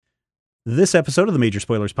This episode of the Major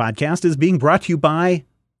Spoilers Podcast is being brought to you by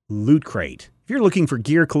Loot Crate. If you're looking for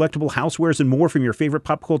gear, collectible, housewares, and more from your favorite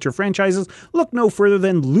pop culture franchises, look no further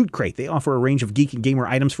than Loot Crate. They offer a range of geek and gamer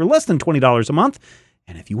items for less than $20 a month.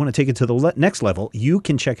 And if you want to take it to the next level, you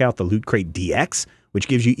can check out the Loot Crate DX, which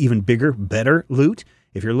gives you even bigger, better loot.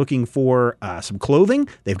 If you're looking for some clothing,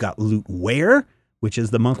 they've got Loot Wear, which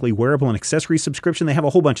is the monthly wearable and accessory subscription. They have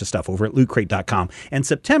a whole bunch of stuff over at lootcrate.com. And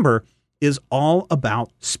September is all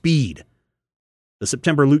about speed. The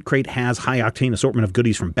September Loot Crate has high-octane assortment of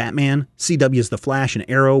goodies from Batman, CW's The Flash and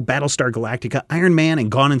Arrow, Battlestar Galactica, Iron Man,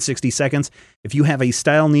 and Gone in 60 Seconds. If you have a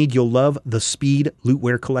style need, you'll love the Speed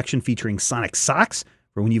Lootwear collection featuring Sonic socks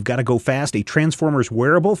for when you've got to go fast, a Transformers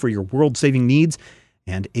wearable for your world-saving needs,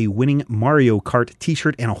 and a winning Mario Kart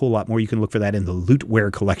t-shirt, and a whole lot more. You can look for that in the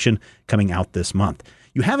Lootwear collection coming out this month.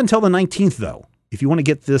 You have until the 19th, though. If you want to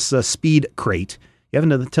get this Speed Crate, you have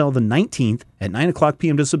until the 19th at 9 o'clock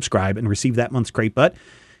p.m. to subscribe and receive that month's crate. But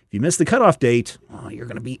if you miss the cutoff date, you're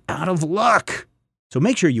going to be out of luck. So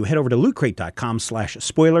make sure you head over to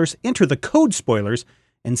lootcrate.com/spoilers, enter the code spoilers,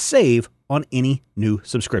 and save on any new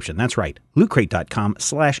subscription. That's right,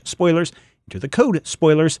 lootcrate.com/spoilers, enter the code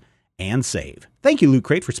spoilers, and save. Thank you, Loot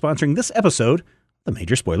Crate, for sponsoring this episode of the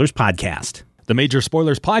Major Spoilers Podcast. The Major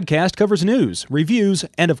Spoilers Podcast covers news, reviews,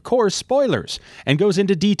 and of course, spoilers, and goes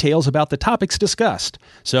into details about the topics discussed.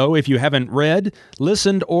 So if you haven't read,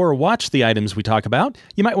 listened, or watched the items we talk about,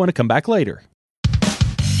 you might want to come back later.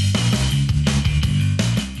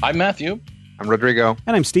 I'm Matthew. I'm Rodrigo.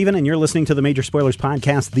 And I'm Steven, and you're listening to the Major Spoilers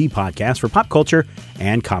Podcast, the podcast for pop culture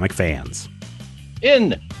and comic fans.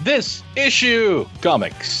 In this issue,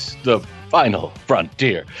 comics, the final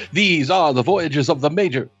frontier. These are the voyages of the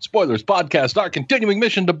Major Spoilers Podcast, our continuing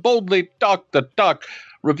mission to boldly talk the talk,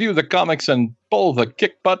 review the comics, and pull the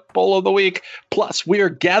kick-butt pull of the week. Plus, we're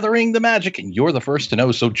gathering the magic, and you're the first to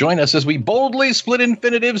know, so join us as we boldly split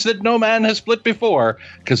infinitives that no man has split before,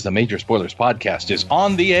 because the Major Spoilers Podcast is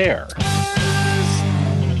on the air.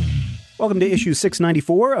 Welcome to issue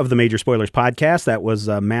 694 of the Major Spoilers Podcast. That was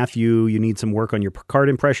Matthew. You need some work on your card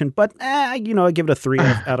impression, but I give it a 3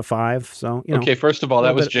 out of 5. So okay, first of all,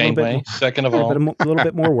 that was Janeway. Second of all, a little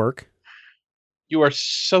bit more work. You are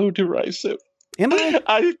so derisive. Am I?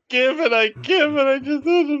 I give it. I just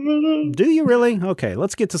do you really? Okay,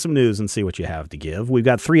 let's get to some news and see what you have to give. We've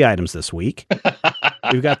got 3 items this week.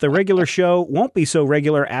 We've got the regular show won't be so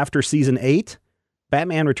regular after season 8.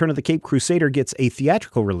 Batman Return of the Caped Crusader gets a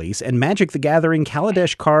theatrical release, and Magic the Gathering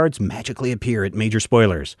Kaladesh cards magically appear at Major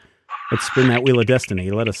Spoilers. Let's spin that Wheel of Destiny.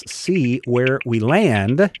 Let us see where we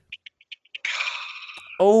land.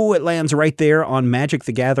 Oh, it lands right there on Magic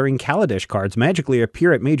the Gathering Kaladesh cards magically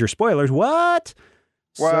appear at Major Spoilers. What?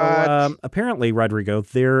 So, apparently, Rodrigo,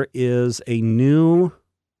 there is a new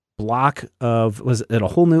block of, was it a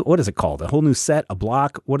whole new, what is it called? A whole new set, a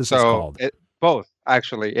block? What is this called? Both.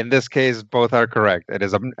 Actually, in this case, both are correct. It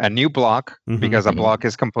is a new block because a block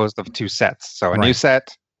is composed of 2 sets. So a new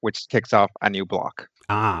set, which kicks off a new block.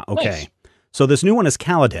 Ah, okay. Nice. So this new one is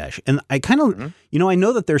Kaladesh. And I kind of, I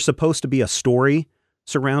know that there's supposed to be a story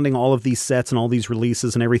surrounding all of these sets and all these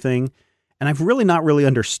releases and everything. And I've really not really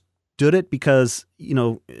understood it because,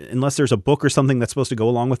 unless there's a book or something that's supposed to go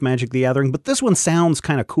along with Magic the Gathering. But this one sounds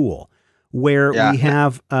kind of cool, where we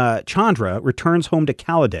have Chandra returns home to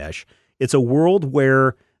Kaladesh. It's a world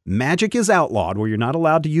where magic is outlawed, where you're not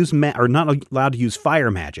allowed to use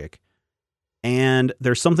fire magic. And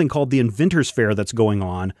there's something called the Inventors Fair that's going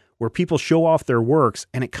on where people show off their works,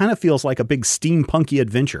 and it kind of feels like a big steampunky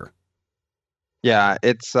adventure. Yeah,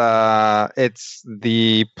 it's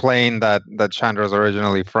the plane that Chandra's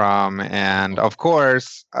originally from, and of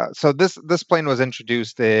course, so this plane was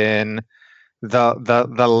introduced in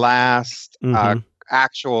the last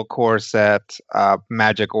actual core set,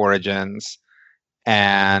 Magic Origins,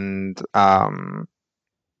 and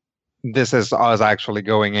this is us actually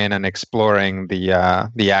going in and exploring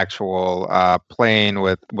the actual plane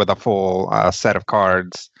with a full set of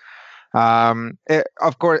cards.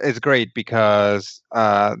 Of course, it's great because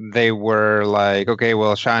they were like, okay,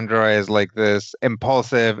 well, Chandra is like this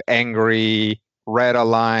impulsive, angry,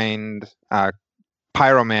 red-aligned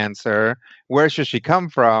pyromancer. Where should she come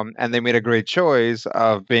from? And they made a great choice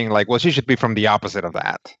of being like, well, she should be from the opposite of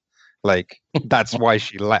that. Like, that's why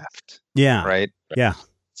she left. Yeah. Right? Yeah.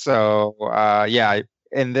 So,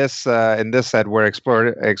 in this set, we're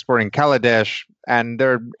exploring Kaladesh, and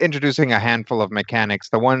they're introducing a handful of mechanics.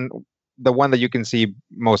 The one that you can see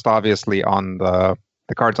most obviously on the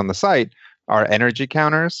cards on the site are energy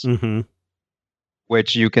counters,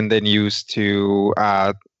 which you can then use to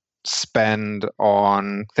spend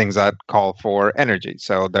on things that call for energy.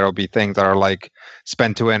 So there'll be things that are like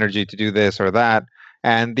spend 2 energy to do this or that.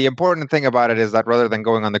 And the important thing about it is that rather than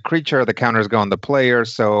going on the creature, the counters go on the player.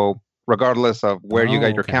 So regardless of where you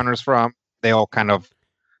get your counters from, they all kind of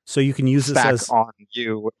so you can use stack this as on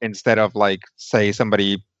you instead of like, say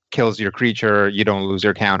somebody kills your creature, you don't lose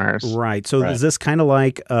your counters. right. So is this kind of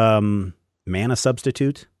like mana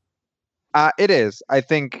substitute? It is. I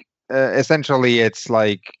think essentially it's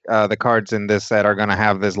like the cards in this set are going to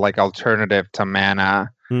have this like alternative to mana.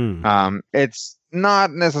 It's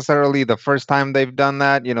not necessarily the first time they've done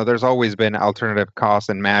that. You know, there's always been alternative costs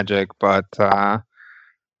in Magic, but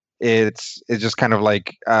it's just kind of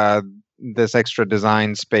like this extra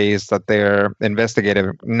design space that they're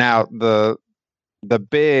investigating. Now, the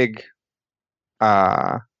big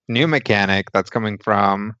new mechanic that's coming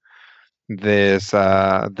from this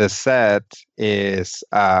set is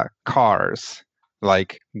cars.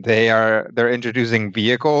 Like they're introducing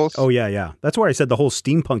vehicles. Oh yeah. That's where I said the whole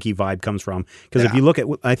steampunky vibe comes from. Because if you look at,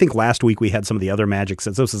 I think last week we had some of the other Magic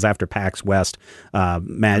sets. This is after PAX West.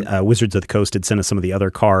 Wizards of the Coast had sent us some of the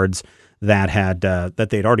other cards that had that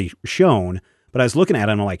they'd already shown. But I was looking at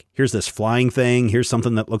it and I'm like, here's this flying thing. Here's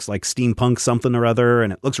something that looks like steampunk something or other,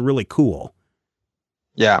 and it looks really cool.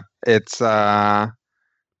 Yeah, it's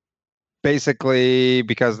basically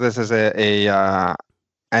because this is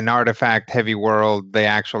an artifact heavy world. They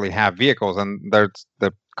actually have vehicles, and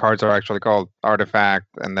the cards are actually called artifact,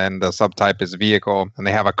 and then the subtype is vehicle, and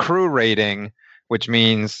they have a crew rating, which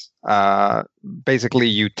means basically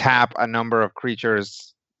you tap a number of creatures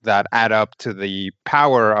that add up to the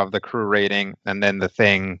power of the crew rating, and then the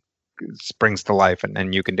thing springs to life,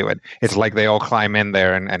 and you can do it. It's like they all climb in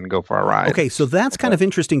there and go for a ride. Okay, so that's kind of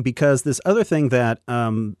interesting because this other thing that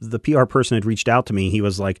the PR person had reached out to me, he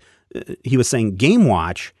was saying Game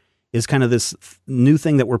Watch is kind of this new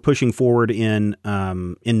thing that we're pushing forward in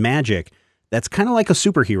Magic that's kind of like a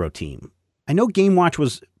superhero team. I know Game Watch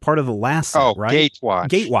was part of the last set, right? Gatewatch.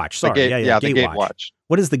 Gatewatch, sorry. The Gatewatch.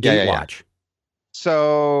 What is the Gatewatch?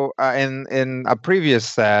 So in a previous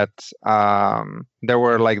set, there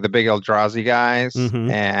were like the big Eldrazi guys,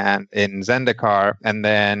 and in Zendikar, and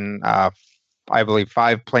then I believe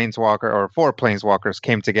 4 planeswalkers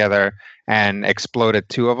came together and exploded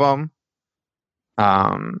 2 of them.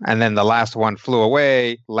 And then the last one flew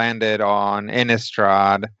away, landed on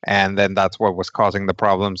Innistrad, and then that's what was causing the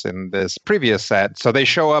problems in this previous set. So they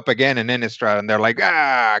show up again in Innistrad, and they're like,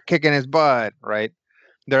 kicking his butt, right?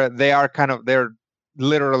 They're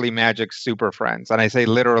literally Magic super friends, and I say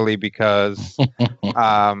literally because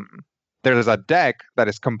there's a deck that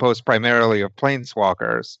is composed primarily of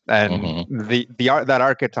planeswalkers, and that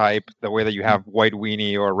archetype, the way that you have White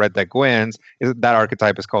Weenie or Red Deck wins, that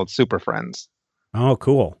archetype is called Super Friends. Oh,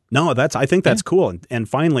 cool. No, I think that's cool, and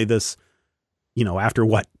finally this, after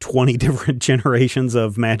 20 different generations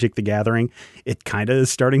of Magic the Gathering, it kind of is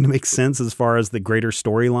starting to make sense as far as the greater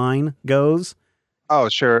storyline goes. Oh,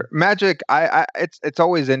 sure. Magic, it's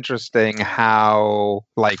always interesting how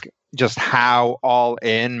how all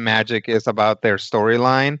in Magic is about their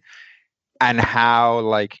storyline, and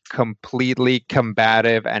how completely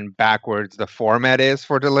combative and backwards the format is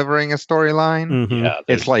for delivering a storyline. Yeah,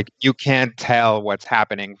 it's like you can't tell what's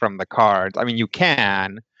happening from the cards. I mean, you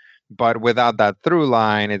can, but without that through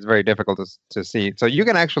line, it's very difficult to see. So you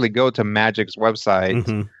can actually go to Magic's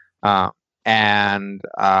website and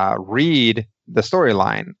read the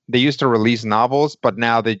storyline. They used to release novels, but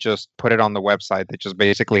now they just put it on the website. They just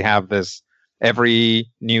basically have this, every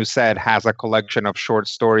new set has a collection of short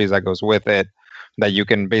stories that goes with it that you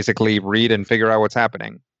can basically read and figure out what's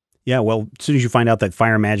happening. Yeah, well, as soon as you find out that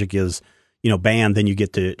Fire Magic is, banned, then you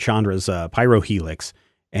get to Chandra's Pyrohelix,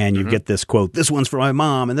 and you get this quote, "This one's for my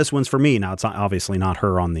mom, and this one's for me." Now, it's obviously not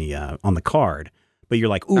her on the card, but you're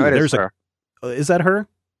like, "Ooh, no, there's her." Is that her?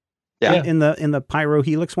 Yeah, in the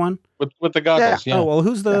Pyrohelix one with the goggles. Yeah. Oh well,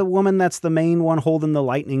 who's the woman that's the main one holding the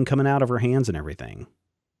lightning coming out of her hands and everything?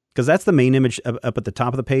 Because that's the main image up at the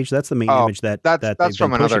top of the page. That's the main image that's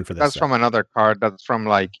from another. For this that's set. from another card. That's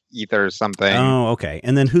from Ether or something. Oh, okay.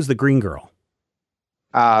 And then who's the green girl?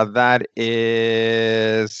 That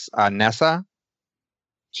is Nessa.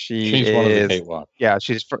 She's one of the Gatewatch. Yeah,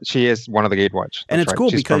 she is one of the Gatewatch. And it's cool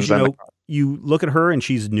because you look at her and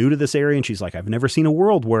she's new to this area, and she's like, I've never seen a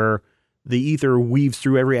world where the ether weaves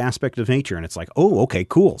through every aspect of nature. And it's like, oh, okay,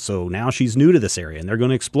 cool. So now she's new to this area and they're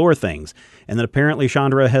going to explore things. And then apparently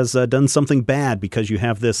Chandra has done something bad because you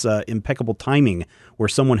have this impeccable timing where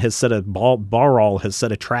someone has set Barral has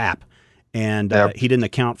set a trap, and he didn't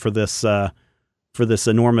account for this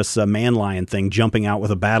enormous man lion thing jumping out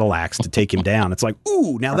with a battle axe to take him down. It's like,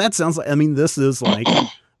 ooh, now that sounds like, this is like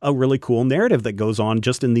a really cool narrative that goes on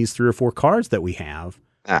just in these 3 or 4 cards that we have.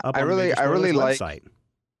 I really like. Website.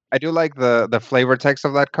 I do like the flavor text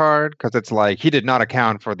of that card because it's like he did not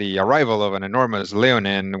account for the arrival of an enormous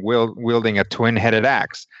Leonin wielding a twin-headed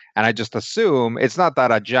axe, and I just assume it's not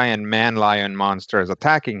that a giant man lion monster is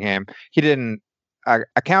attacking him. He didn't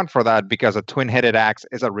account for that because a twin-headed axe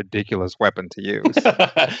is a ridiculous weapon to use.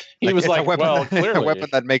 He was like, well, clearly. A weapon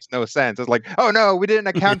that makes no sense. It's like, oh no, we didn't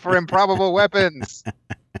account for improbable weapons.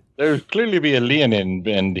 There'll clearly be a Leonin,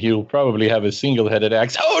 and he'll probably have a single-headed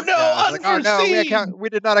axe. Oh no, we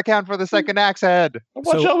did not account for the second axe head.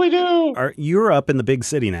 What shall we do? You're up in the big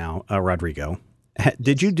city now, Rodrigo.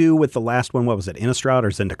 Did you do with the last one, what was it, Innistrad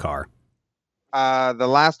or Zendikar? The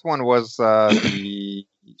last one was the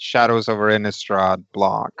Shadows over Innistrad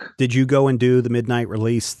block. Did you go and do the midnight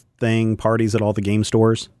release thing, parties at all the game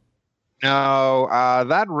stores? No,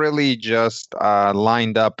 that really just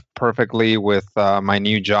lined up perfectly with my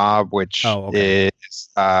new job, which is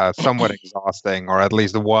somewhat exhausting, or at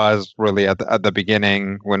least was really at the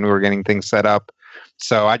beginning when we were getting things set up.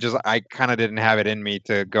 So I kind of didn't have it in me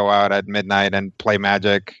to go out at midnight and play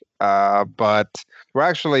Magic. But we're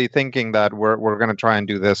actually thinking that we're going to try and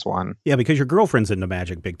do this one. Yeah, because your girlfriend's into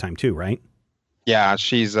Magic big time too, right? Yeah,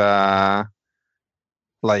 she's like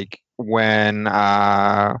when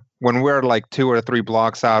we're like 2 or 3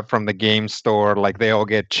 blocks out from the game store, like they all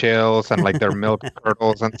get chills and like their milk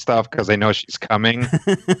curdles and stuff because they know she's coming.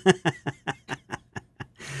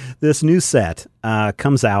 This new set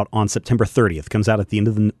comes out on September 30th. Comes out at the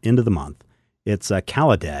end of the month. It's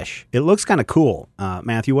Kaladesh. It looks kind of cool.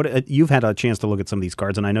 Matthew, you've had a chance to look at some of these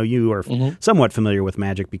cards, and I know you are somewhat familiar with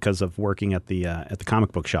Magic because of working at the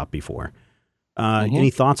comic book shop before.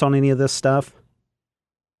 Any thoughts on any of this stuff?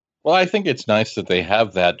 Well, I think it's nice that they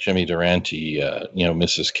have that Jimmy Durante,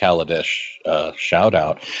 Mrs. Kaladesh shout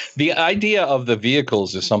out. The idea of the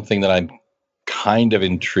vehicles is something that I'm kind of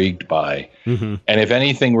intrigued by. Mm-hmm. And if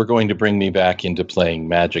anything were going to bring me back into playing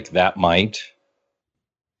Magic, that might.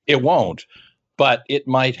 It won't, but it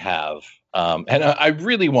might have. And I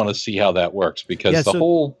really want to see how that works because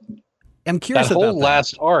I'm curious that about whole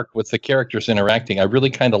last arc with the characters interacting, I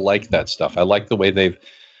really kind of like that stuff. I like the way they've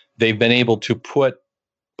been able to put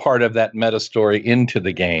part of that meta story into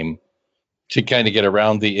the game to kind of get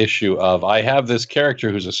around the issue of I have this character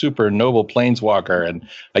who's a super noble planeswalker and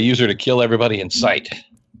I use her to kill everybody in sight.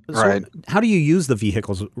 Right. So how do you use the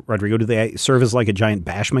vehicles, Rodrigo? Do they serve as like a giant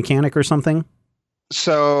bash mechanic or something?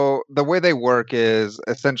 So the way they work is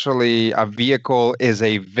essentially a vehicle is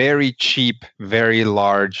a very cheap, very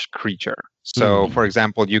large creature. So for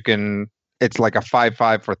example, it's like a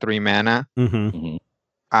 5/5 for 3 mana. Mm-hmm.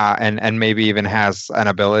 And maybe even has an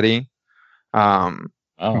ability.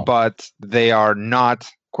 But they are not,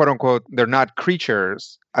 quote unquote, they're not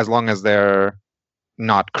creatures as long as they're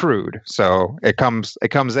not crewed. So it comes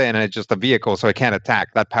in and it's just a vehicle, so it can't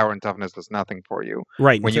attack. That power and toughness does nothing for you.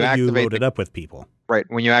 Right, when you load it up with people. Right,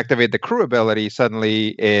 when you activate the crew ability,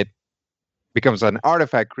 suddenly it becomes an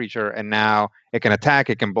artifact creature, and now it can attack,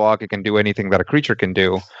 it can block, it can do anything that a creature can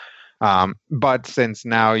do. But since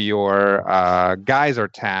now your guys are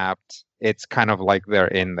tapped, it's kind of like they're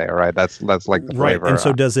in there, right? That's like the flavor. Right. And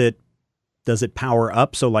so does it power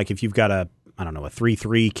up? So like if you've got a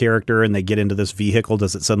 3/3 character and they get into this vehicle,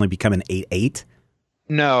 does it suddenly become an 8/8?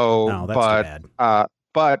 No, that's too bad.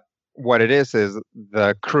 But what it is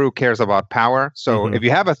the crew cares about power. So if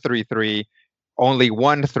you have a 3/3, only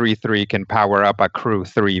one 3/3 can power up a crew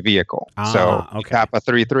 3 vehicle. You tap a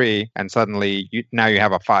 3/3 and suddenly now you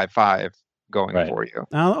have a 5/5 going for you.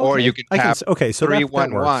 Or you can tap so 3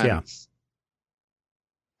 that works, yeah.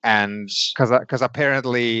 And because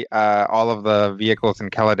apparently all of the vehicles in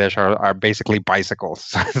Kaladesh are basically bicycles.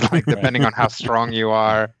 So it's like depending on how strong you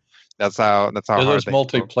are, that's how hard there's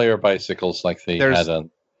multiplayer bicycles like they had on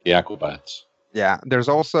the Aquabats. Yeah, there's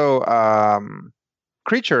also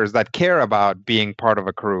creatures that care about being part of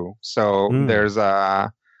a crew. So there's let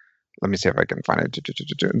me see if I can find it.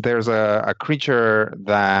 There's a creature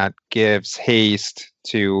that gives haste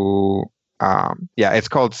to it's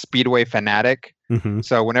called Speedway Fanatic. Mm-hmm.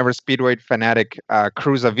 So whenever Speedway Fanatic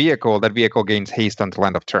crews a vehicle, that vehicle gains haste until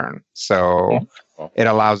end of turn. So it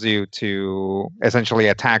allows you to essentially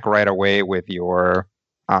attack right away with your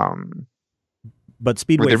But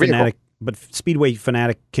Speedway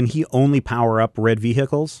Fanatic, can he only power up red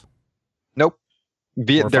vehicles? Nope.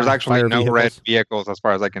 There's actually no red vehicles as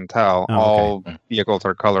far as I can tell. All vehicles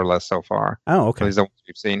are colorless so far. Oh, okay. At least the ones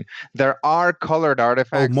we've seen. There are colored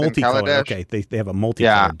artifacts in Kaladesh. Okay, they have a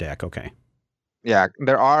multicolored deck. Okay. Yeah,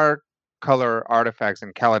 there are color artifacts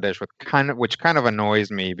in Kaladesh, which kind of annoys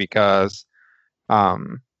me because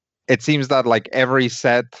it seems that like every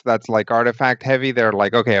set that's like artifact heavy, they're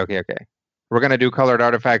like, okay, we're gonna do colored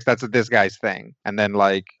artifacts. That's this guy's thing. And then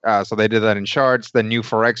like, so they did that in Shards. The new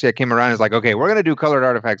Phyrexia came around. It's like, okay, we're gonna do colored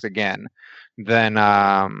artifacts again. Then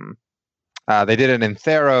they did it in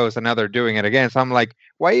Theros, and now they're doing it again. So I'm like,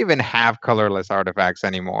 why even have colorless artifacts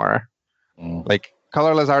anymore? Like,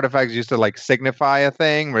 colorless artifacts used to like signify a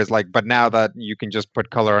thing, where it's like, but now that you can just put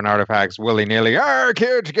color on artifacts willy-nilly,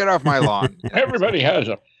 kids, get off my lawn. Everybody has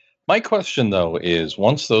them. My question, though, is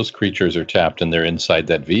once those creatures are tapped and they're inside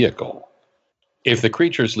that vehicle, if the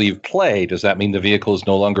creatures leave play, does that mean the vehicle is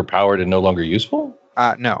no longer powered and no longer useful?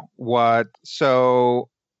 No. So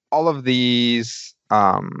all of these,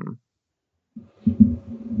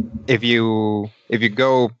 if you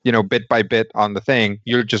go, bit by bit on the thing,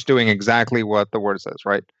 you're just doing exactly what the word says,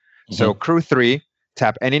 right? Mm-hmm. So crew 3,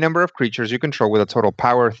 tap any number of creatures you control with a total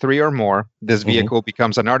power 3 or more. This vehicle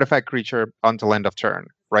becomes an artifact creature until end of turn,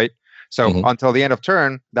 right? So until the end of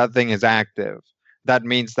turn, that thing is active. That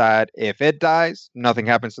means that if it dies, nothing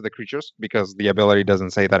happens to the creatures, because the ability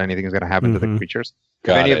doesn't say that anything is going to happen to the creatures. If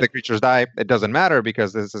any of the creatures die, it doesn't matter,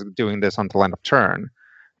 because this is doing this until end of turn.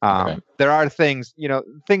 There are things,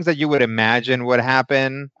 things that you would imagine would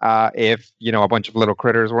happen if, a bunch of little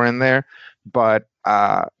critters were in there. But,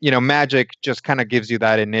 Magic just kind of gives you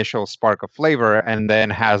that initial spark of flavor, and then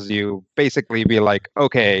has you basically be like,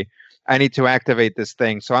 okay, I need to activate this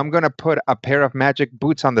thing. So I'm going to put a pair of magic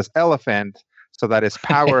boots on this elephant, so that its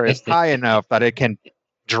power is high enough that it can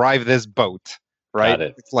drive this boat, right?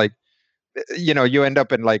 It's like, you end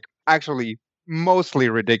up in like actually mostly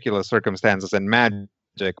ridiculous circumstances in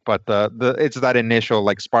Magic, but the it's that initial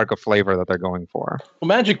like spark of flavor that they're going for. Well,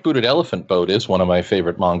 Magic Booted Elephant Boat is one of my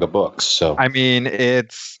favorite manga books. So I mean,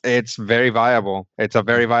 it's very viable. It's a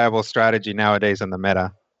very viable strategy nowadays in the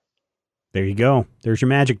meta. There you go. There's your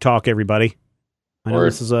Magic talk, everybody. I know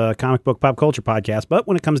this is a comic book pop culture podcast, but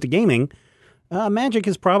when it comes to gaming, Magic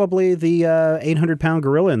is probably the 800-pound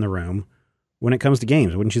gorilla in the room when it comes to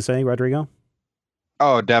games. Wouldn't you say, Rodrigo?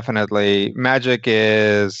 Oh, definitely. Magic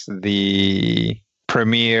is the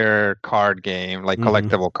premier card game, like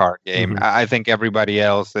collectible card game. I think everybody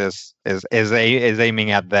else is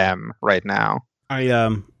aiming at them right now.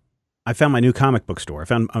 I found my new comic book store. I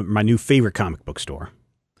found my new favorite comic book store.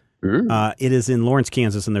 It is in Lawrence,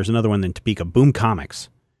 Kansas, and there's another one in Topeka. Boom Comics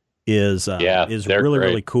is really, great.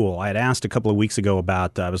 Really cool. I had asked a couple of weeks ago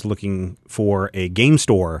about, I was looking for a game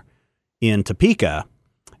store in Topeka,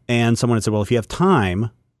 and someone had said, well, if you have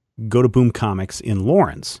time, go to Boom Comics in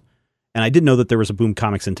Lawrence. And I didn't know that there was a Boom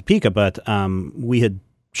Comics in Topeka, but we had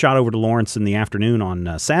shot over to Lawrence in the afternoon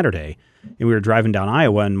on Saturday, and we were driving down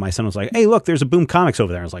Iowa, and my son was like, hey, look, there's a Boom Comics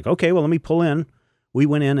over there. I was like, okay, well, let me pull in. We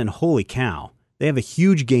went in, and holy cow, they have a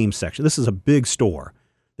huge game section. This is a big store.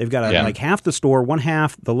 They've got like half the store, one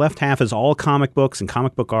half, the left half is all comic books and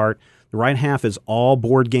comic book art. The right half is all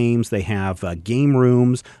board games. They have game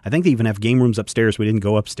rooms. I think they even have game rooms upstairs. We didn't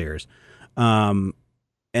go upstairs. And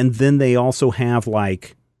then they also have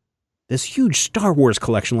like this huge Star Wars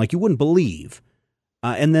collection like you wouldn't believe.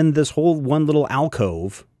 And then this whole one little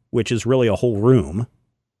alcove, which is really a whole room,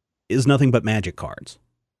 is nothing but Magic cards.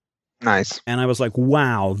 Nice. And I was like,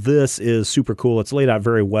 wow, this is super cool. It's laid out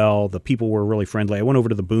very well. The people were really friendly. I went over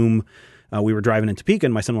to the Boom. We were driving in Topeka,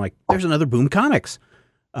 and my son was like, there's another Boom Comics,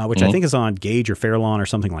 which I think is on Gage or Fairlawn or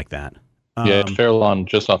something like that. It's Fairlawn,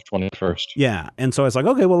 just off 21st. Yeah. And so I was like,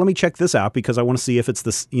 okay, well, let me check this out, because I want to see if it's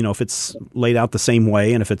this, if it's laid out the same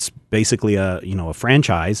way, and if it's basically a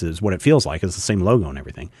franchise is what it feels like. It's the same logo and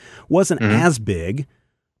everything. Wasn't as big,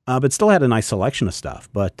 but still had a nice selection of stuff.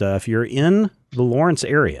 But if you're in the Lawrence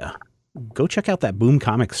area, go check out that Boom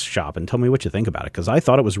Comics shop and tell me what you think about it, because I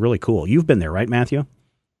thought it was really cool. You've been there, right, Matthew?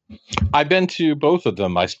 I've been to both of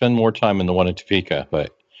them. I spend more time in the one in Topeka,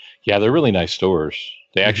 but yeah, they're really nice stores.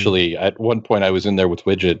 They actually, at one point I was in there with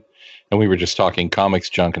Widget, and we were just talking comics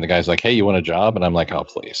junk, and the guy's like, hey, you want a job? And I'm like, oh,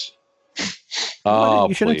 please.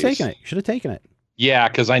 You should have taken it. You should have taken it. Yeah,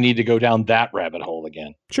 because I need to go down that rabbit hole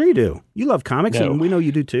again. Sure you do. You love comics, and we know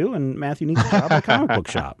you do too, and Matthew needs a job at a comic book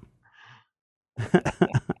shop.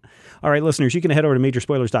 All right, listeners, you can head over to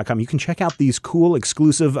Majorspoilers.com. You can check out these cool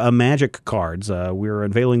exclusive Magic cards. We're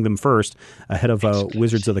unveiling them first ahead of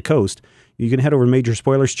Wizards of the Coast. You can head over to Major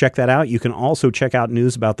Spoilers, check that out. You can also check out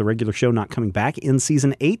news about the regular show not coming back in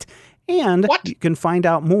Season 8. And you can find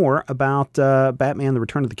out more about Batman, The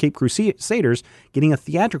Return of the Caped Crusaders getting a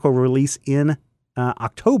theatrical release in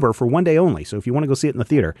October for one day only. So if you want to go see it in the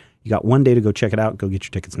theater, you got one day to go check it out. Go get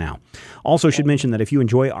your tickets now. Also should mention that if you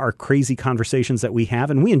enjoy our crazy conversations that we have,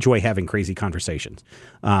 and we enjoy having crazy conversations.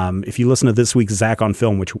 If you listen to this week's Zach on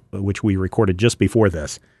Film, which we recorded just before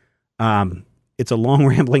this, It's a long,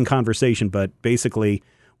 rambling conversation, but basically,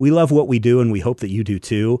 we love what we do, and we hope that you do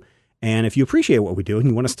too. And if you appreciate what we do and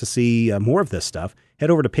you want us to see more of this stuff, head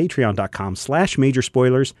over to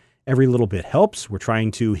patreon.com/majorspoilers. Every little bit helps. We're trying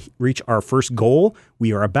to reach our first goal.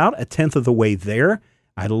 We are about 1/10 of the way there.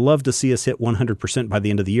 I'd love to see us hit 100% by the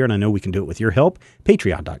end of the year, and I know we can do it with your help.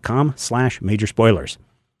 Patreon.com/majorspoilers.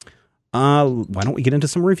 Why don't we get into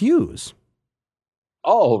some reviews?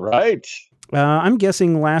 All right. I'm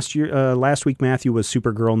guessing last week, Matthew, was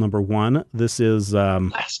Supergirl #1. This is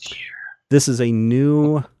Last year. This is a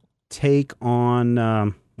new take on,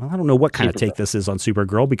 well, I don't know what kind of take this is on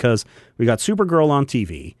Supergirl, because we got Supergirl on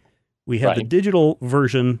TV. We have the digital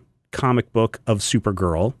version comic book of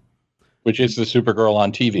Supergirl. Which is the Supergirl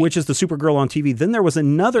on TV. Then there was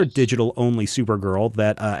another digital-only Supergirl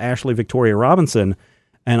that Ashley Victoria Robinson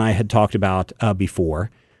and I had talked about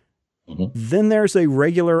before. Mm-hmm. Then there's a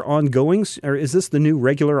regular ongoing, or is this the new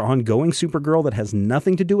regular ongoing Supergirl that has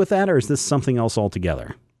nothing to do with that, or is this something else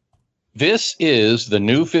altogether? This is the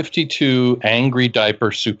new 52 Angry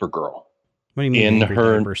Diaper Supergirl. What do you mean Angry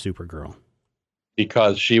Diaper Supergirl?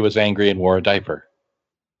 Because she was angry and wore a diaper.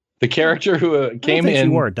 The character who came in... She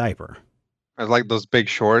wore a diaper. I like those big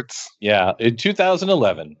shorts. Yeah, in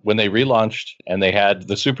 2011, when they relaunched and they had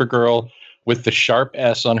the Supergirl with the sharp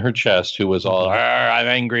S on her chest, who was all, I'm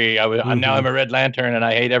angry, now I'm a Red Lantern and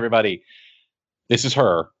I hate everybody. This is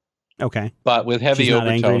her. Okay. But with heavy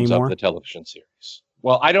overtones of the television series.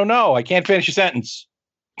 Well, I don't know. I can't finish a sentence.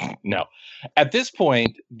 No. At this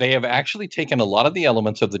point, they have actually taken a lot of the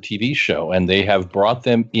elements of the TV show and they have brought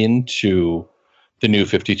them into the New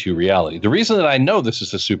 52 reality. The reason that I know this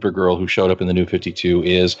is the Supergirl who showed up in the New 52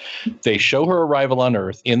 is they show her arrival on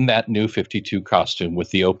Earth in that New 52 costume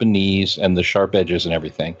with the open knees and the sharp edges and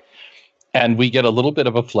everything. And we get a little bit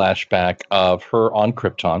of a flashback of her on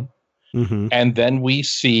Krypton. Mm-hmm. And then we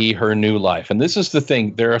see her new life. And this is the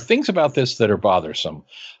thing. There are things about this that are bothersome.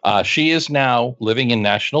 She is now living in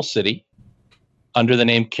National City under the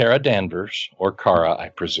name Kara Danvers, or Kara, I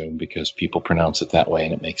presume, because people pronounce it that way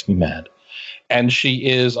and it makes me mad. And she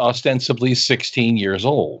is ostensibly 16 years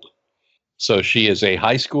old. So she is a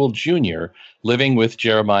high school junior living with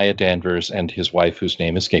Jeremiah Danvers and his wife, whose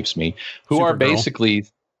name escapes me, who Supergirl. Are basically...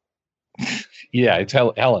 yeah, it's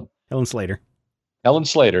Helen. Helen Slater. Helen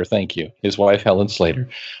Slater, thank you. His wife, Helen Slater.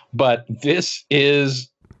 But this is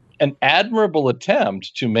an admirable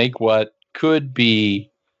attempt to make what could be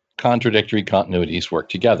contradictory continuities work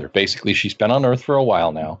together. Basically, she's been on Earth for a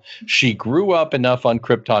while now. She grew up enough on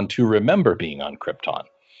Krypton to remember being on Krypton.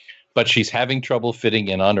 But she's having trouble fitting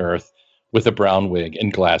in on Earth with a brown wig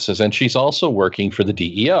and glasses. And she's also working for the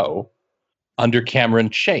DEO under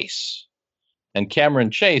Cameron Chase. And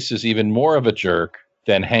Cameron Chase is even more of a jerk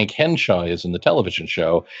than Hank Henshaw is in the television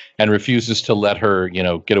show, and refuses to let her,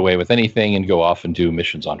 get away with anything and go off and do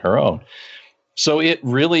missions on her own. So it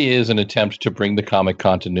really is an attempt to bring the comic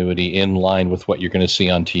continuity in line with what you're going to see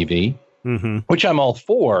on TV, which I'm all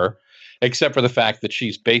for, except for the fact that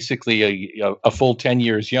she's basically a full 10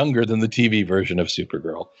 years younger than the TV version of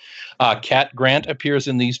Supergirl. Cat Grant appears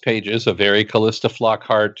in these pages, a very Callista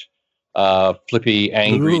Flockhart, flippy,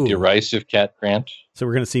 angry, derisive Cat Grant. So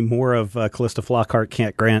we're going to see more of Callista Flockhart,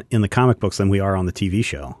 Cat Grant in the comic books than we are on the TV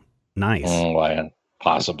show. Nice.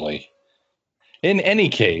 Possibly. In any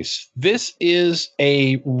case, this is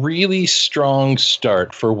a really strong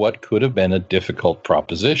start for what could have been a difficult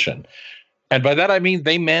proposition. And by that, I mean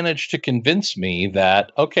they managed to convince me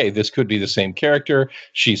that, okay, this could be the same character.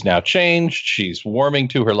 She's now changed. She's warming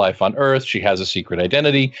to her life on Earth. She has a secret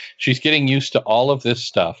identity. She's getting used to all of this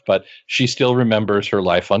stuff, but she still remembers her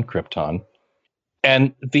life on Krypton.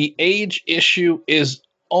 And the age issue is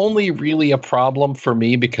only really a problem for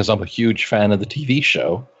me because I'm a huge fan of the TV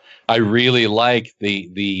show. I really like the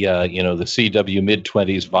CW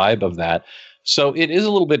mid-20s vibe of that. So it is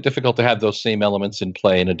a little bit difficult to have those same elements in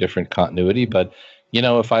play in a different continuity. But,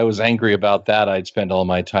 if I was angry about that, I'd spend all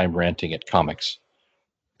my time ranting at comics.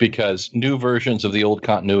 Because new versions of the old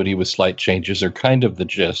continuity with slight changes are kind of the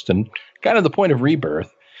gist and kind of the point of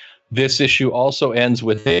Rebirth. This issue also ends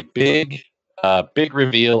with a big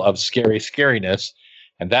reveal of scary scariness.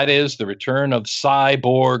 And that is the return of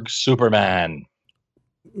Cyborg Superman.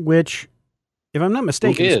 Which, if I'm not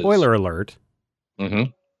mistaken, spoiler alert,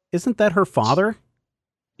 isn't that her father?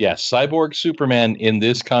 Yes, Cyborg Superman in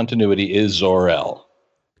this continuity is Zor-El.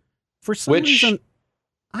 For some reason,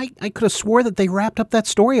 I could have swore that they wrapped up that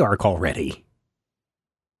story arc already.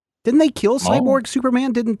 Didn't they kill Cyborg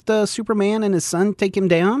Superman? Didn't Superman and his son take him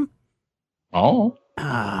down? Oh.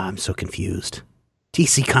 I'm so confused.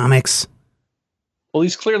 DC Comics. Well,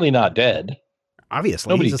 he's clearly not dead.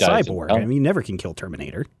 Obviously, he's a cyborg. I mean, you never can kill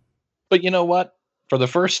Terminator. But you know what? For the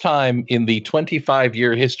first time in the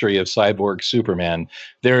 25-year history of Cyborg Superman,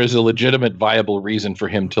 there is a legitimate, viable reason for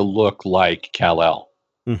him to look like Kal-El.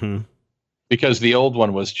 Mm-hmm. Because the old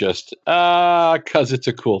one was just, because it's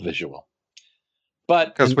a cool visual.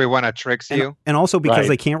 But Because we want to trick you. And also because Right.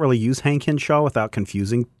 they can't really use Hank Henshaw without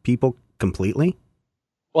confusing people completely.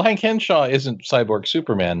 well, Hank Henshaw isn't Cyborg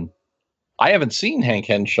Superman. I haven't seen Hank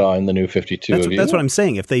Henshaw in the new 52. That's what I'm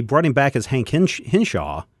saying. If they brought him back as Hank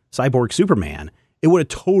Henshaw, Cyborg Superman, it would have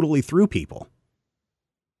totally threw people.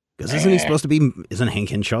 Because isn't Hank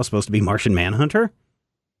Henshaw supposed to be Martian Manhunter?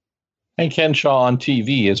 Hank Henshaw on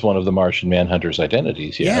TV is one of the Martian Manhunter's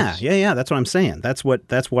identities. Yes. Yeah. That's what I'm saying. That's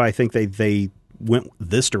why I think they went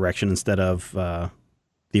this direction instead of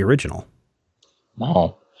the original.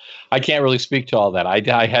 No. I can't really speak to all that.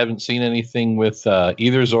 I haven't seen anything with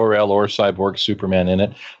either Zor-El or Cyborg Superman in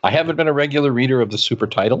it. I haven't been a regular reader of the super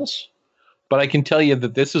titles, but I can tell you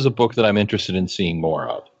that this is a book that I'm interested in seeing more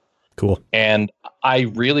of. Cool. And I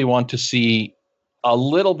really want to see a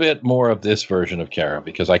little bit more of this version of Kara,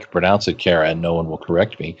 because I can pronounce it Kara and no one will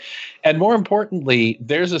correct me. And more importantly,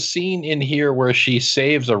 there's a scene in here where she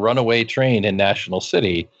saves a runaway train in National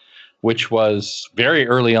City, which was very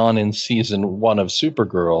early on in season 1 of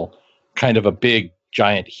Supergirl, kind of a big,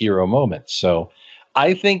 giant hero moment. So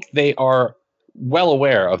I think they are well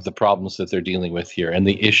aware of the problems that they're dealing with here and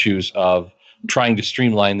the issues of trying to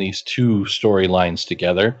streamline these two storylines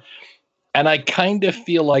together. And I kind of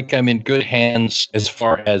feel like I'm in good hands as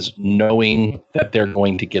far as knowing that they're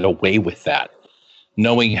going to get away with that,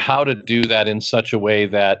 knowing how to do that in such a way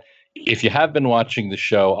that if you have been watching the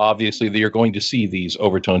show, obviously you're going to see these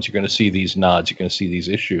overtones, you're going to see these nods, you're going to see these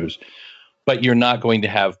issues, but you're not going to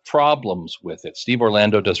have problems with it. Steve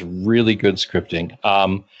Orlando does really good scripting.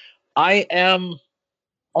 I am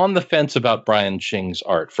on the fence about Brian Ching's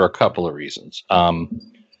art for a couple of reasons.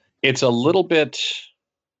 It's a little bit...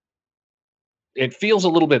 It feels a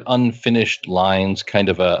little bit unfinished lines, kind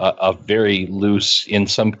of a very loose, in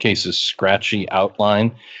some cases, scratchy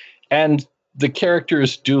outline. And the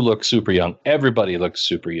characters do look super young. Everybody looks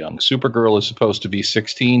super young. Supergirl is supposed to be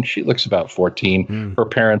 16. She looks about 14. Her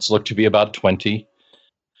parents look to be about 20.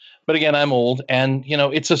 But again, I'm old. And,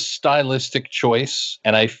 it's a stylistic choice.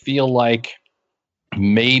 And I feel like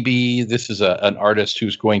maybe this is an artist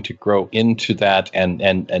who's going to grow into that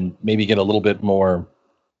and maybe get a little bit more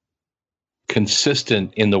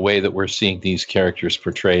consistent in the way that we're seeing these characters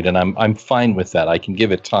portrayed, and I'm fine with that. I can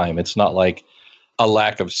give it time. It's not like a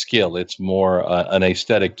lack of skill. It's more an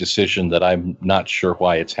aesthetic decision that I'm not sure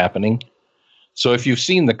why it's happening. So if you've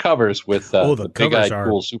seen the covers with the big-eyed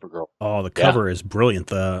cool Supergirl, the cover is brilliant.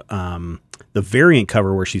 The variant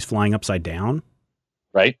cover where she's flying upside down,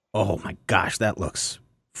 right? Oh my gosh, that looks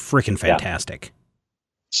freaking fantastic. Yeah.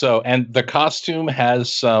 So, and the costume has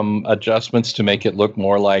some adjustments to make it look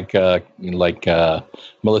more like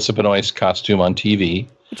Melissa Benoist's costume on TV,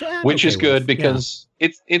 which is good because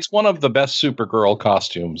it's one of the best Supergirl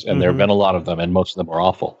costumes, and there have been a lot of them, and most of them are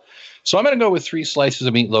awful. So I'm going to go with 3 slices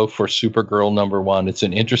of meatloaf for Supergirl #1. It's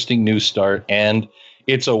an interesting new start, and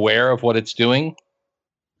it's aware of what it's doing,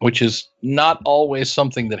 which is not always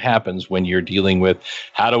something that happens when you're dealing with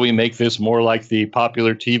how do we make this more like the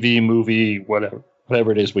popular TV movie, whatever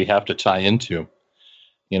it is we have to tie into,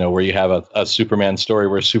 where you have a Superman story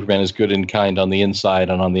where Superman is good and kind on the inside,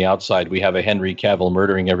 and on the outside we have a Henry Cavill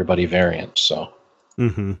murdering everybody variant. So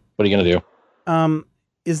what are you going to do?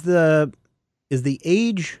 Is the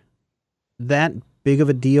age that big of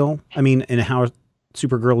a deal? I mean, in how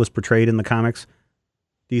Supergirl is portrayed in the comics,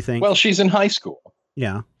 do you think? Well, she's in high school.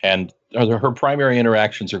 Yeah. And her primary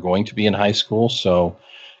interactions are going to be in high school, so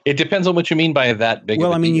it depends on what you mean by that big.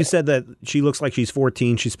 Well, of a deal. You said that she looks like she's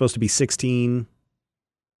 14. She's supposed to be 16.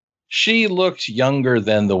 She looks younger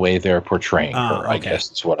than the way they're portraying her, okay. I guess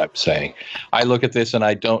is what I'm saying. I look at this and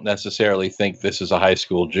I don't necessarily think this is a high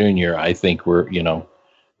school junior. I think we're,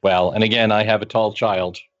 and again, I have a tall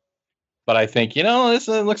child, but I think, this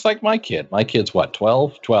looks like my kid. My kid's what,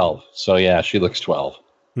 12? 12. So yeah, she looks 12.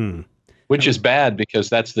 Which is bad because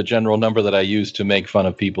that's the general number that I use to make fun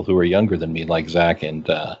of people who are younger than me, like Zach and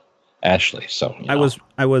Ashley. So I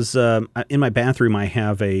was in my bathroom. I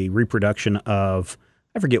have a reproduction of,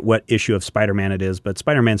 I forget what issue of Spider-Man it is, but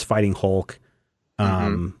Spider-Man's fighting Hulk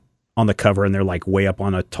on the cover, and they're like way up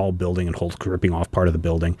on a tall building, and Hulk's ripping off part of the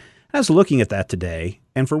building. I was looking at that today,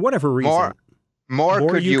 and for whatever reason, more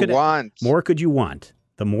could you want? More could you want?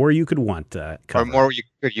 The more you could want, cover. Or more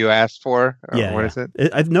could you ask for? Or yeah, what is it?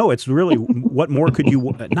 No, it's really what more could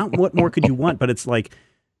you? Not what more could you want, but it's like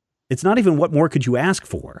it's not even what more could you ask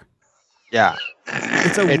for. Yeah,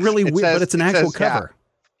 it's weird, but it's an actual cover.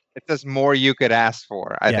 It says more you could ask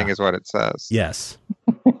for, I Yeah. think is what it says. Yes.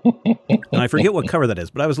 And I forget what cover that is,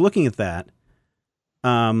 but I was looking at that.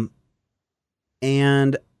 And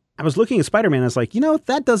I was looking at Spider-Man and I was like,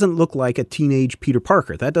 that doesn't look like a teenage Peter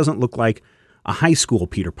Parker. That doesn't look like a high school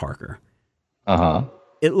Peter Parker. Uh-huh.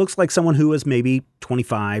 It looks like someone who is maybe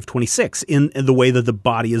 25, 26 in the way that the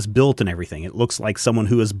body is built and everything. It looks like someone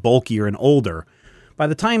who is bulkier and older. By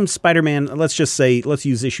the time Spider-Man, let's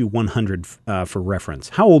use issue 100 for reference.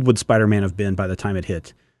 How old would Spider-Man have been by the time it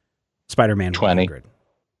hit Spider-Man 20. 100?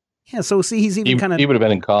 Yeah, so see, he's even kind of... He would have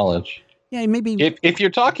been in college. Yeah, maybe... If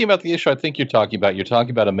you're talking about the issue I think you're talking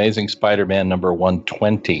about Amazing Spider-Man number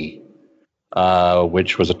 120,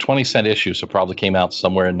 which was a 20-cent issue, so probably came out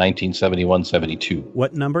somewhere in 1971, 72.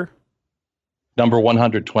 What number? Number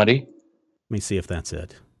 120. Let me see if that's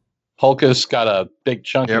it. Hulkus got a big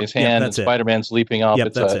chunk in his hand, and that's it. Spider-Man's leaping off. Yep,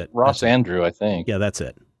 It's that's it. Ross That's it. Andrew, I think. Yeah, that's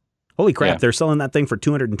it. Holy crap, Yeah. they're selling that thing for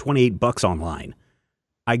 $228 online.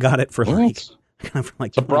 I got it for It's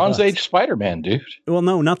like a Bronze $20. Age Spider-Man, dude. Well,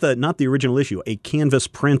 no, not the original issue. A canvas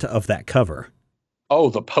print of that cover. Oh,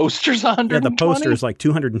 the poster's Yeah, 120? the poster is like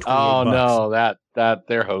 $228. Oh, no, that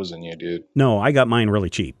they're hosing you, dude. No, I got mine really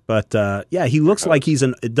cheap. But yeah, he looks like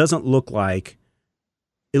it doesn't look like,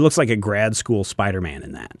 it looks like a grad school Spider-Man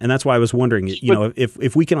in that. And that's why I was wondering,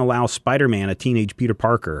 if we can allow Spider-Man, a teenage Peter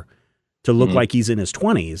Parker, to look like he's in his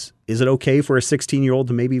 20s, is it okay for a 16-year-old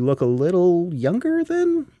to maybe look a little younger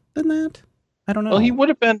than that? I don't know. Well, he would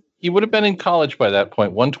have been in college by that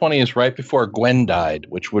point. 120 is right before Gwen died,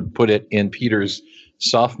 which would put it in Peter's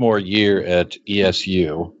sophomore year at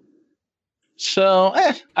ESU. So,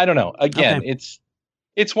 I don't know. Again, Okay.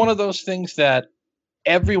 it's one of those things that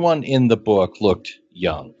everyone in the book looked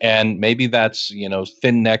young, and maybe that's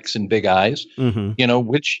thin necks and big eyes,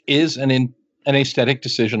 which is an aesthetic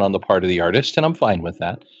decision on the part of the artist, and I'm fine with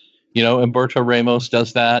that. Humberto Ramos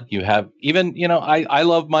does that. You have even, I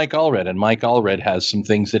love Mike Allred, and Mike Allred has some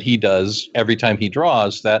things that he does every time he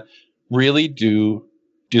draws that really do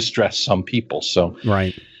distress some people. So,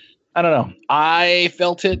 Right. I don't know. I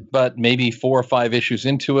felt it, but maybe 4 or 5 issues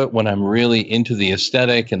into it, when I'm really into the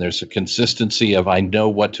aesthetic and there's a consistency of I know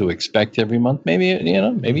what to expect every month, maybe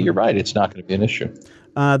you're right. It's not going to be an issue.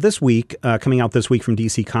 This week, coming out this week from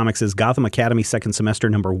DC Comics is Gotham Academy second semester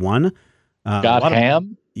number 1.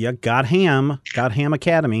 Gotham? Yeah, Gotham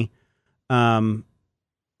Academy.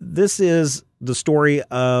 This is the story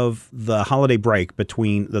of the holiday break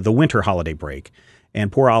between the winter holiday break. And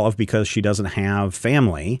poor Olive, because she doesn't have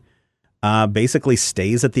family, basically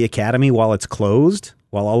stays at the academy while it's closed,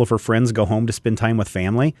 while all of her friends go home to spend time with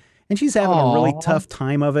family. And she's having a really tough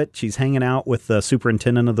time of it. She's hanging out with the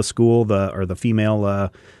superintendent of the school, the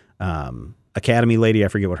female academy lady. I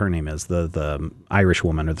forget what her name is, the Irish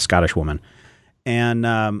woman or the Scottish woman. And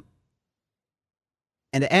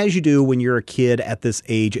as you do when you're a kid at this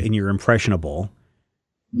age and you're impressionable,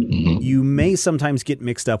 you may sometimes get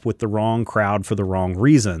mixed up with the wrong crowd for the wrong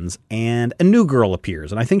reasons. And a new girl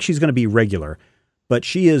appears, and I think she's going to be regular, but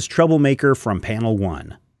she is Troublemaker from panel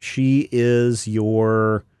 1. She is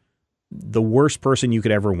the worst person you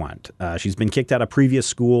could ever want. She's been kicked out of previous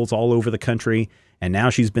schools all over the country, and now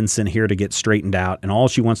she's been sent here to get straightened out. And all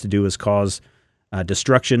she wants to do is cause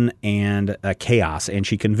destruction and chaos. And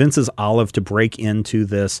she convinces Olive to break into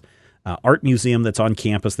this art museum that's on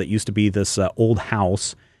campus that used to be this old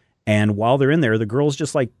house. And while they're in there, the girl's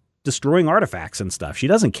just like destroying artifacts and stuff. She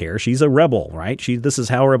doesn't care. She's a rebel, right? This is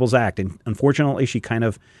how rebels act. And unfortunately, she kind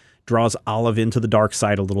of draws Olive into the dark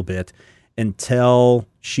side a little bit until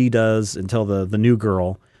the new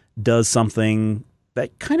girl does something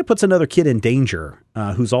that kind of puts another kid in danger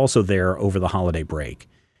who's also there over the holiday break.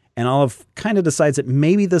 And Olive kind of decides that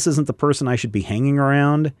maybe this isn't the person I should be hanging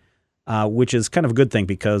around, which is kind of a good thing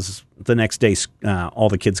because the next day all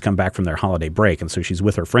the kids come back from their holiday break, and so she's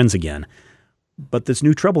with her friends again. But this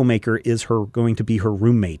new troublemaker is going to be her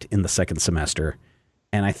roommate in the second semester,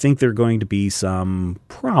 and I think there are going to be some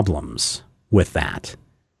problems with that.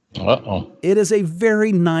 Uh-oh. It is a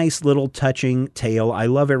very nice little touching tale. I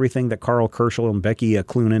love everything that Carl Kerschel and Becky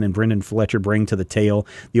Cloonan and Brendan Fletcher bring to the tale.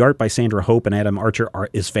 The art by Sandra Hope and Adam Archer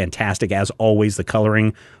is fantastic, as always. The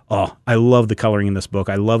coloring, I love the coloring in this book.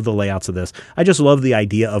 I love the layouts of this. I just love the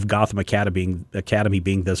idea of Gotham Academy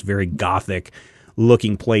being this very gothic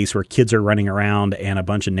looking place where kids are running around and a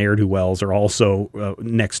bunch of ne'er-do-wells are also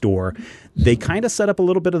next door. They kind of set up a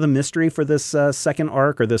little bit of the mystery for this second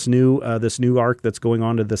arc, or this new arc that's going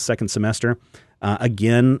on to this second semester.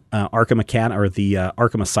 Again,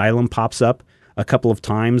 Arkham Asylum pops up a couple of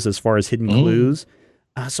times as far as hidden clues.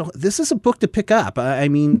 So this is a book to pick up. I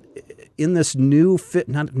mean, in this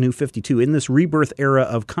in this rebirth era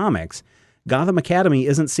of comics, Gotham Academy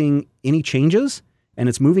isn't seeing any changes, and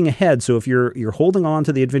it's moving ahead. So if you're holding on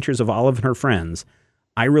to the adventures of Olive and her friends,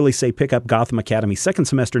 I really say pick up Gotham Academy second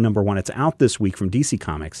semester #1. It's out this week from DC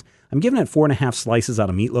Comics. I'm giving it 4.5 slices out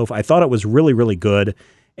of Meatloaf. I thought it was really, really good,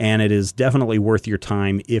 and it is definitely worth your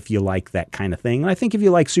time if you like that kind of thing. And I think if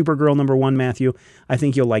you like Supergirl #1, Matthew, I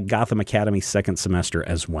think you'll like Gotham Academy second semester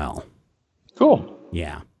as well. Cool.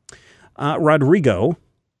 Yeah. Rodrigo,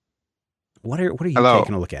 what are you Hello.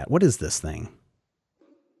 taking a look at? What is this thing?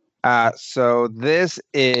 So this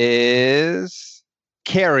is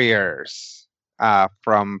Carriers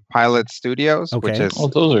from Pilot Studios, Okay. which is Oh,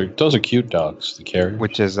 those are cute dogs. The carrier.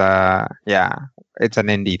 it's an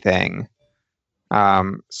indie thing.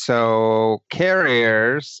 So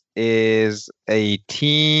Carriers is a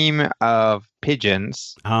team of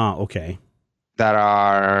pigeons Ah, okay. that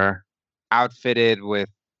are outfitted with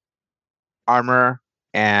armor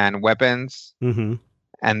and weapons, Mm-hmm.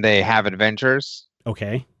 and they have adventures.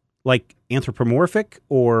 Okay. Like anthropomorphic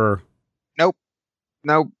or...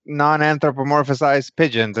 No, non-anthropomorphized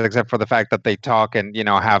pigeons, except for the fact that they talk and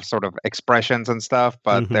have sort of expressions and stuff.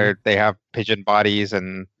 But Mhm. they have pigeon bodies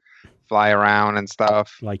and fly around and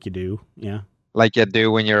stuff like you do. Yeah. like you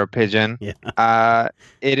do when you're a pigeon. Yeah.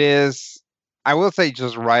 It is. I will say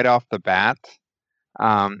just right off the bat,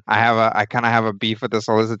 I kind of have a beef with the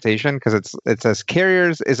solicitation because it says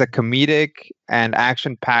Carriers is a comedic and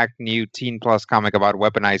action-packed new teen plus comic about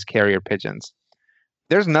weaponized carrier pigeons.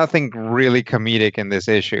 There's nothing really comedic in this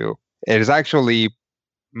issue. It is actually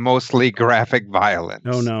mostly graphic violence.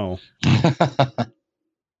 Oh, no.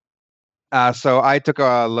 So I took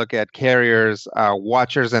a look at Carriers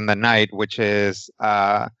Watchers in the Night, which is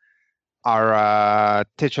our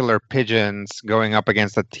titular pigeons going up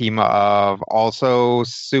against a team of also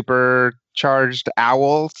supercharged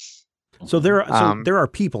owls. So there are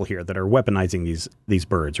people here that are weaponizing these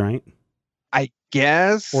birds, right? I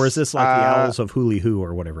guess. Or is this like the owls of Hooly Hoo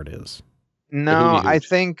or whatever it is? No, Hooty I Hoot.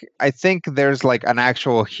 think there's like an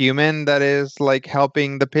actual human that is like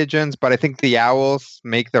helping the pigeons, but I think the owls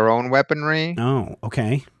make their own weaponry. Oh,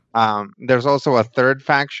 okay. There's also a third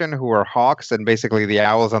faction who are hawks, and basically the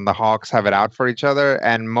owls and the hawks have it out for each other.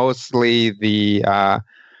 And mostly the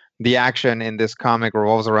action in this comic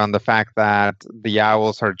revolves around the fact that the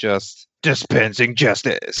owls are just dispensing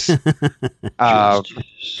justice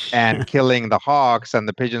and killing the hawks, and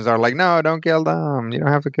the pigeons are like, no, don't kill them. You don't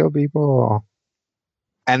have to kill people.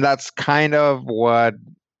 And that's kind of what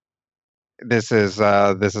this is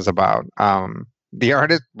about. The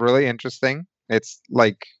art is really interesting. It's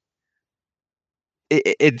like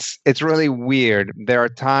it's really weird. There are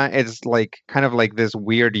times it's like kind of like this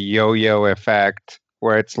weird yo-yo effect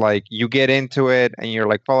where it's like you get into it and you're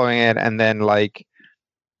like following it, and then like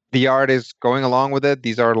the art is going along with it.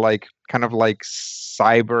 These are like kind of like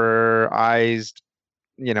cyberized,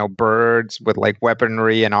 birds with like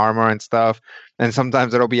weaponry and armor and stuff. And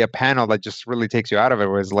sometimes it'll be a panel that just really takes you out of it,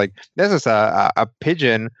 where it's like, this is a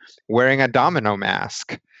pigeon wearing a domino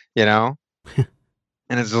mask, and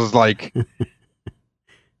it's just like,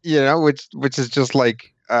 which is just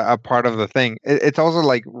like a part of the thing. It's also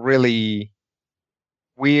like really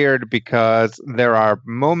weird because there are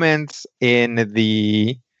moments in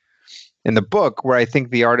the book where I think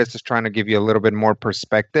the artist is trying to give you a little bit more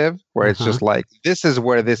perspective, where it's just like, this is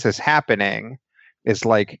where this is happening. It's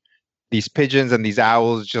like these pigeons and these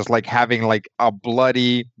owls just like having like a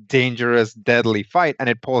bloody, dangerous, deadly fight, and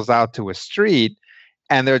it pulls out to a street,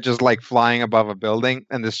 and they're just like flying above a building,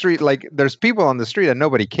 and the street, like there's people on the street and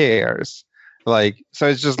nobody cares. Like, so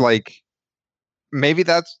it's just like, maybe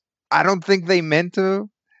I don't think they meant to.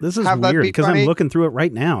 This is have that weird be because funny. I'm looking through it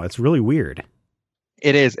right now. It's really weird.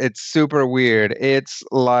 It is. It's super weird. It's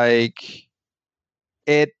like,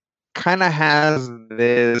 it kind of has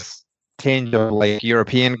this tinge of like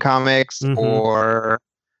European comics or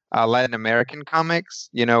Latin American comics,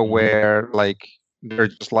 where like they're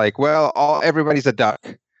just like, well, everybody's a duck.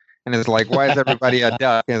 And it's like, why is everybody a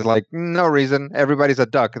duck? And it's like, no reason. Everybody's a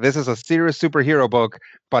duck. This is a serious superhero book,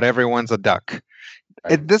 but everyone's a duck.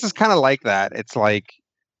 This is kind of like that. It's like,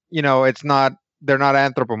 it's not, they're not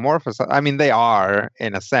anthropomorphized. I mean, they are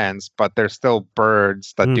in a sense, but they're still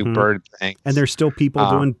birds that do bird things. And there's still people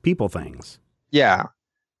doing people things. Yeah.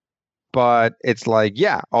 But it's like,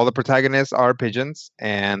 yeah, all the protagonists are pigeons,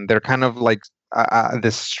 and they're kind of like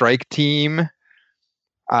this strike team.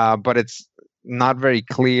 But it's not very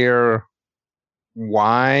clear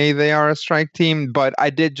why they are a strike team. But I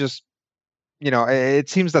did just, it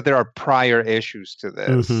seems that there are prior issues to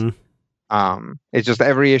this. It's just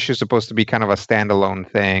every issue is supposed to be kind of a standalone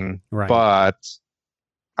thing, Right. but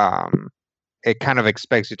it kind of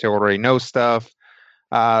expects you to already know stuff.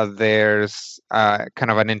 There's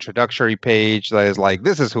kind of an introductory page that is like,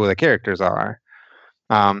 this is who the characters are.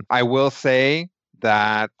 I will say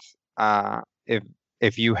that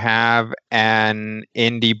if you have an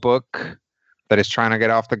indie book that is trying to get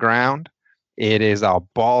off the ground, it is a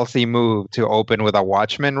ballsy move to open with a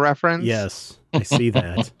Watchmen reference. Yes, I see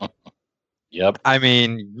that. Yep. I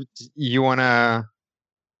mean, you wanna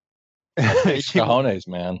Cajones,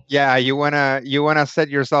 man. Yeah, you wanna set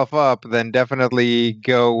yourself up, then definitely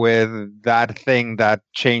go with that thing that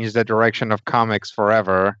changed the direction of comics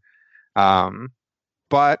forever.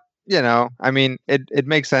 But I mean, it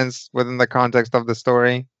makes sense within the context of the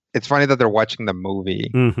story. It's funny that they're watching the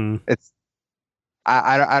movie. Mm-hmm.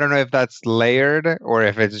 I don't know if that's layered or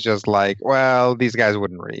if it's just like, well, these guys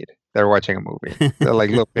wouldn't read. They're watching a movie. They're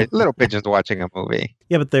like little pigeons watching a movie.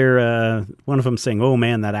 Yeah, but they're one of them saying, "Oh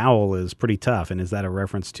man, that owl is pretty tough," and is that a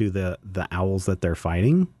reference to the owls that they're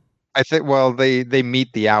fighting? I think. Well, they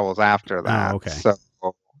meet the owls after that. Oh, okay. So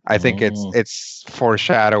I think it's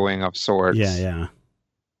foreshadowing of sorts. Yeah.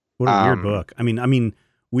 What a weird book. I mean,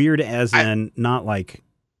 weird as in not like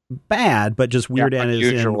bad, but just weird as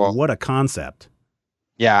in what a concept.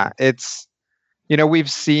 Yeah, it's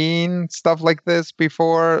we've seen stuff like this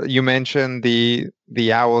before. You mentioned the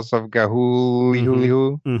Owls of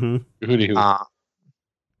Ga'Hoole. Mm-hmm.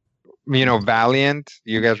 Valiant.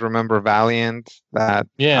 You guys remember Valiant? That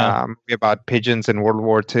about pigeons in World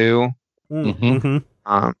War II.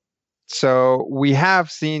 Mm-hmm. So we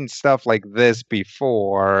have seen stuff like this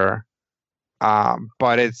before,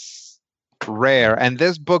 but it's rare. And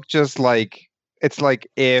this book just like it's like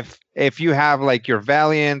if you have like your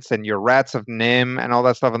Valiants and your Rats of Nim and all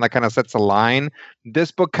that stuff, and that kind of sets a line,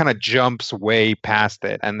 this book kind of jumps way past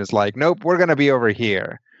it and is like, nope, we're gonna be over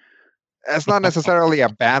here. That's not necessarily a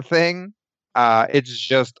bad thing. It's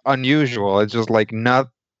just unusual. It's just like not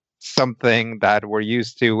something that we're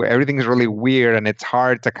used to. Everything's really weird, and it's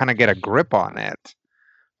hard to kind of get a grip on it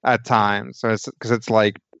at times. So it's because it's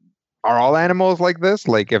like, are all animals like this?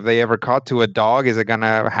 Like, if they ever caught to a dog, is it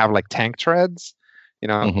gonna have like tank treads?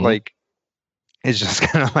 Like it's just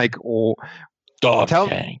kind of like, dog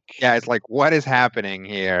tank. Yeah, it's like, what is happening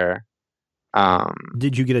here?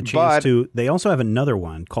 Did you get a chance to? They also have another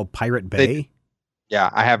one called Pirate Bay. Yeah,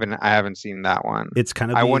 I haven't seen that one. It's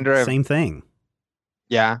kind of the same thing.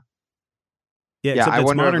 Yeah. Yeah, except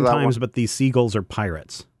it's modern times, but these seagulls are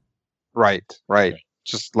pirates. Right.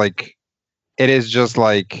 Just like, it is just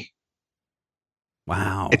like,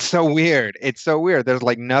 wow. It's so weird. There's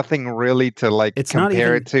like nothing really to like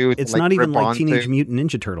compare it to. It's not even like Teenage Mutant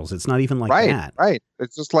Ninja Turtles. It's not even like that. Right.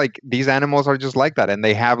 It's just like these animals are just like that, and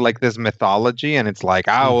they have like this mythology, and it's like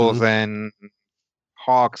owls and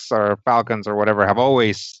hawks or falcons or whatever have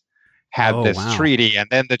always had this treaty, and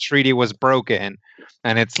then the treaty was broken,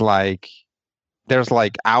 and it's like there's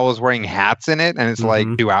like owls wearing hats in it, and it's like,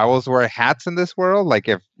 do owls wear hats in this world? Like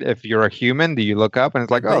if you're a human, do you look up and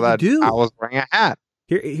it's like, oh, that owl's wearing a hat?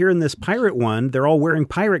 Here in this pirate one, they're all wearing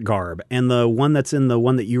pirate garb, and the one that's in the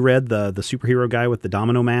one that you read, the superhero guy with the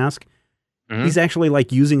domino mask, he's actually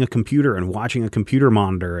like using a computer and watching a computer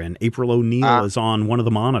monitor, and April O'Neil is on one of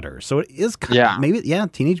the monitors. So it is kind of maybe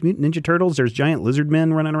Teenage Mutant Ninja Turtles. There's giant lizard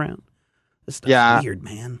men running around. This stuff's weird,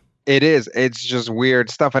 man. It is. It's just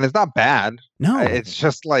weird stuff, and it's not bad. No, it's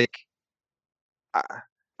just like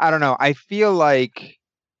I don't know. I feel like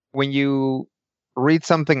when you read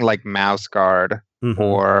something like Mouse Guard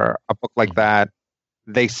or a book like that,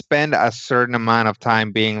 they spend a certain amount of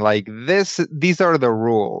time being like, these are the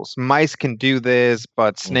rules. Mice can do this,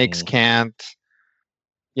 but snakes can't.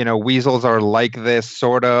 Weasels are like this,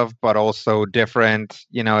 sort of, but also different.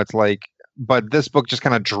 It's like, but this book just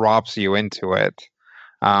kind of drops you into it.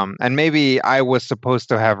 And maybe I was supposed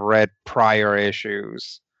to have read prior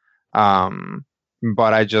issues, but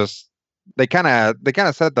they kind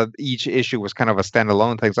of said that each issue was kind of a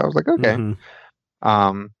standalone thing. So I was like, okay.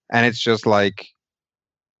 And it's just like,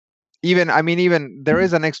 even there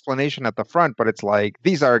is an explanation at the front, but it's like,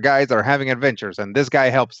 these are guys that are having adventures and this guy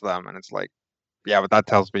helps them. And it's like, yeah, but that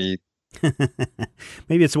tells me.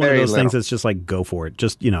 Maybe it's one of those things that's just like, go for it.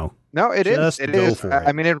 Just, No, it is. It is.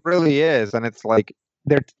 I mean, it really is. And it's like,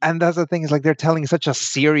 and that's the thing, is like, they're telling such a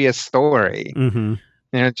serious story.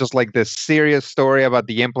 Just like this serious story about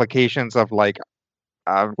the implications of like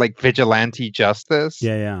vigilante justice.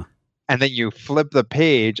 Yeah. And then you flip the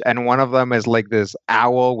page, and one of them is like this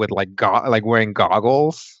owl with like wearing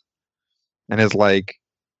goggles, and it's like,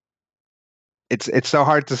 it's so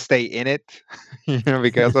hard to stay in it,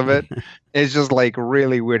 because of it. It's just like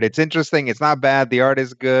really weird. It's interesting. It's not bad. The art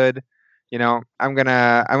is good. I'm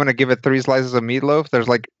gonna give it 3 slices of meatloaf.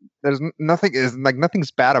 There's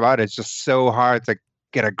nothing's bad about it. It's just so hard to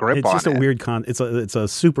get a grip It's on just a it. weird it's a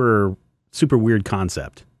super weird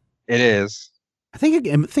concept. It is. I think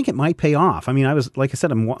it might pay off. I mean, like I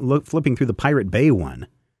said, I'm flipping through the Pirate Bay one,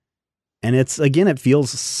 and it feels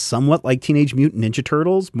somewhat like Teenage Mutant Ninja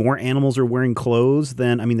Turtles. More animals are wearing clothes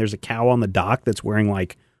than there's a cow on the dock that's wearing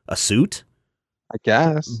like a suit, I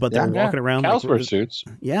guess. but they're walking around. Cows like, wear suits.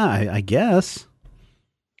 Yeah, I guess.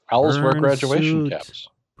 Owls wear Burn graduation suit. caps.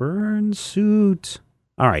 Burn suit.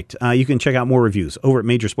 All right. You can check out more reviews over at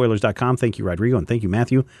majorspoilers.com. Thank you, Rodrigo, and thank you,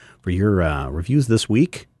 Matthew, for your reviews this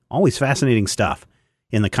week. Always fascinating stuff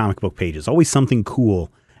in the comic book pages. Always something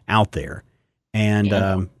cool out there. And,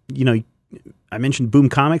 I mentioned Boom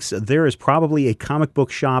Comics. There is probably a comic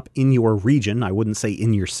book shop in your region. I wouldn't say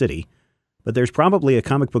in your city, but there's probably a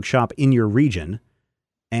comic book shop in your region,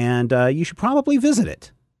 and you should probably visit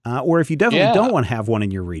it. Or if you definitely don't want to have one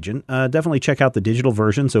in your region, definitely check out the digital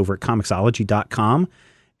versions over at Comixology.com.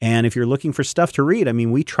 And if you're looking for stuff to read,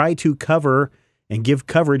 we try to cover and give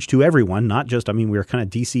coverage to everyone, not just, we were kind of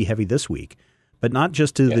DC heavy this week, but not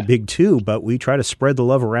just to the big two, but we try to spread the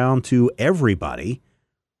love around to everybody.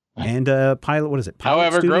 And Pilot, what is it? Pilot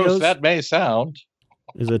However Studios? gross that may sound.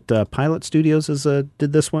 Is it Pilot Studios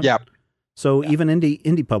did this one? Yep. So even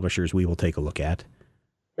indie publishers we will take a look at.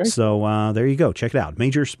 Great. So there you go. Check it out.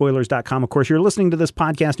 Majorspoilers.com. Of course, you're listening to this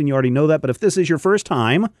podcast and you already know that, but if this is your first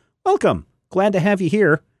time, welcome. Glad to have you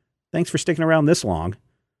here. Thanks for sticking around this long.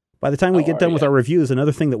 By the time we get done with our reviews,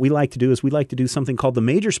 another thing that we like to do is we like to do something called the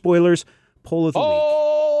Major Spoilers Poll of the Week.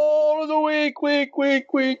 Poll of the week.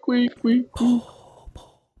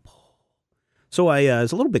 So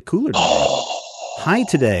it's a little bit cooler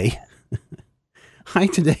today. High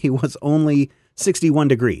today was only 61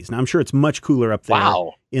 degrees. Now, I'm sure it's much cooler up there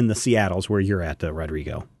in the Seattles where you're at,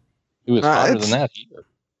 Rodrigo. It was hotter than that here.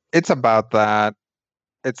 It's about that.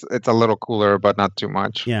 It's a little cooler, but not too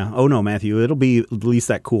much. Yeah. Oh no, Matthew, it'll be at least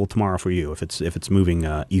that cool tomorrow for you if it's moving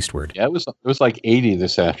eastward. Yeah, it was like 80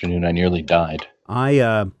 this afternoon. I nearly died. I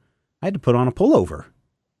had to put on a pullover,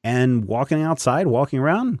 and walking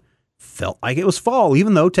around, felt like it was fall,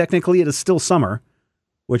 even though technically it is still summer.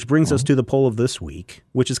 Which brings us to the poll of this week,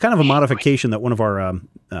 which is kind of a modification that one of our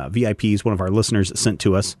VIPs, one of our listeners, sent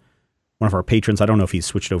to us. One of our patrons. I don't know if he's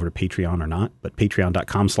switched over to Patreon or not, but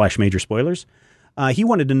patreon.com/majorspoilers. He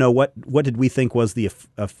wanted to know what did we think was the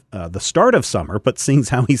start of summer, but seeing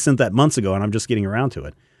how he sent that months ago, and I'm just getting around to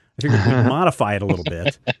it, I figured we'd modify it a little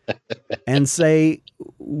bit and say,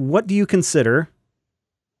 what do you consider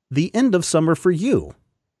the end of summer for you?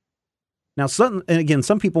 Now, some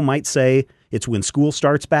people might say it's when school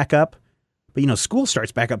starts back up, but school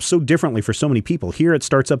starts back up so differently for so many people. Here, it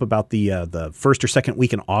starts up about the first or second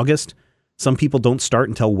week in August. Some people don't start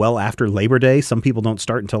until well after Labor Day. Some people don't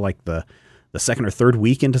start until like the second or third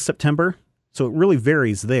week into September. So it really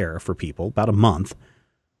varies there for people, about a month.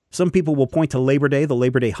 Some people will point to Labor Day, the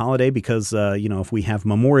Labor Day holiday, because, if we have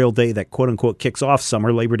Memorial Day that quote unquote kicks off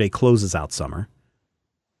summer, Labor Day closes out summer.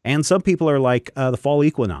 And some people are like the fall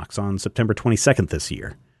equinox on September 22nd this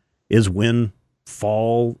year is when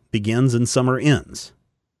fall begins and summer ends.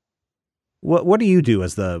 What do you do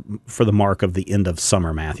for the mark of the end of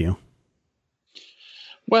summer, Matthew?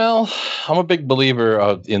 Well, I'm a big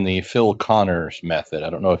believer in the Phil Connors method. I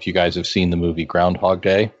don't know if you guys have seen the movie Groundhog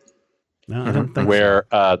Day. No, I don't think where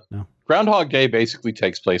so. No. Groundhog Day basically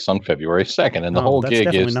takes place on February 2nd, and the whole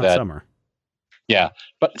gig is not that summer. Yeah,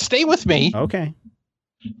 but stay with me. Okay.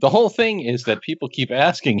 The whole thing is that people keep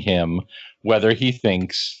asking him whether he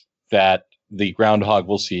thinks that the groundhog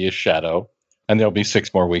will see his shadow and there'll be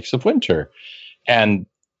 6 more weeks of winter. And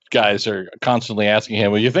guys are constantly asking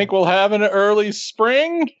him, well, you think we'll have an early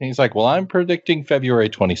spring? And he's like, well, I'm predicting February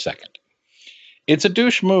 22nd. It's a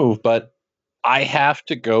douche move, but I have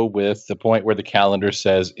to go with the point where the calendar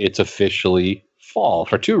says it's officially fall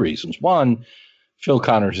for 2 reasons. One, Phil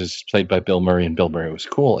Connors is played by Bill Murray, and Bill Murray was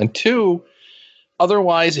cool. And 2,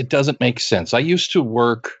 otherwise, it doesn't make sense. I used to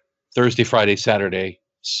work Thursday, Friday, Saturday,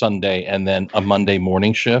 Sunday, and then a Monday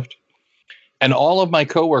morning shift. And all of my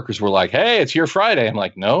coworkers were like, hey, it's your Friday. I'm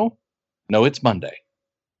like, no, it's Monday.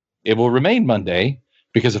 It will remain Monday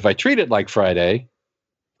because if I treat it like Friday,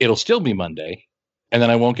 it'll still be Monday. And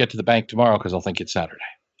then I won't get to the bank tomorrow because I'll think it's Saturday.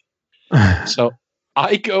 So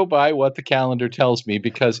I go by what the calendar tells me,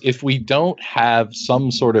 because if we don't have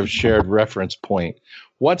some sort of shared reference point,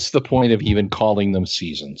 what's the point of even calling them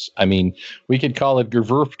seasons? I mean, we could call it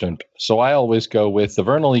Gewürften. So I always go with the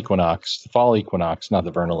vernal equinox, the fall equinox, not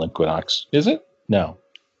the vernal equinox. Is it? No.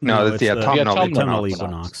 No, it's the autumnal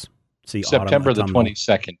equinox. See, September the autumnal.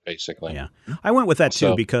 22nd, basically. Yeah. I went with that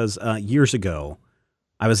too because years ago,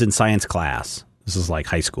 I was in science class. This is like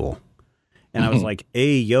high school. And I was like,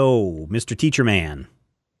 hey, yo, Mr. Teacher Man,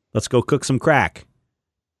 Let's go cook some crack.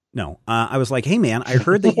 No, I was like, hey man, I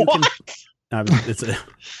heard that you can.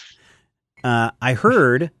 I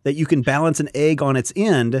heard that you can balance an egg on its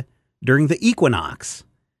end during the equinox.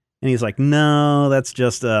 And he's like, no, that's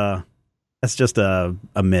just a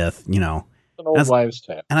myth, you know. An old wives'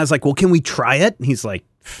 tale. And I was like, well, can we try it? And he's like,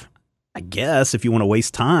 I guess if you want to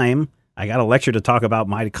waste time. I got a lecture to talk about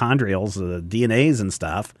mitochondrials, DNAs and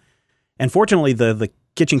stuff. And fortunately, the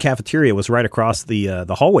kitchen cafeteria was right across the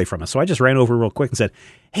hallway from us. So I just ran over real quick and said,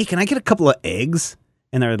 hey, can I get a couple of eggs?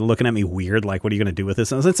 And they're looking at me weird, like, what are you going to do with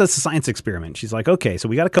this? And I was like, it's a science experiment. She's like, okay. So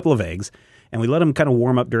we got a couple of eggs, and we let them kind of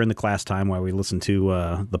warm up during the class time while we listen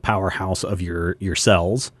to the powerhouse of your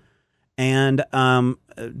cells. And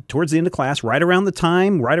towards the end of class, right around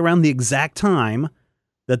the exact time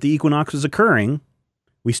that the equinox was occurring,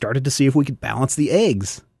 we started to see if we could balance the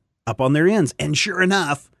eggs up on their ends. And sure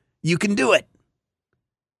enough, you can do it.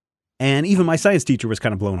 And even my science teacher was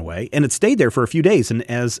kind of blown away. And it stayed there for a few days. And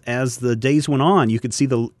as the days went on, you could see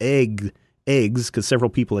the eggs, because several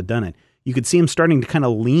people had done it, you could see them starting to kind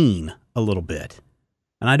of lean a little bit.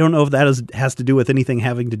 And I don't know if that has to do with anything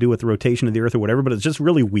having to do with the rotation of the Earth or whatever, but it's just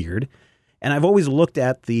really weird. And I've always looked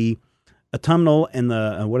at the autumnal and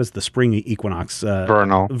the, what is the spring equinox?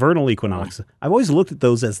 Vernal equinox. I've always looked at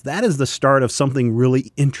those as that is the start of something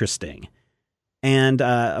really interesting. And,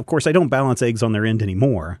 of course, I don't balance eggs on their end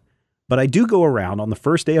anymore. But I do go around on the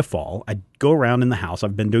first day of fall. I go around in the house.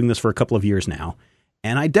 I've been doing this for a couple of years now.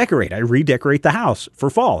 And I redecorate the house for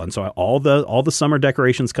fall. And so all the summer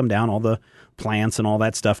decorations come down, all the plants and all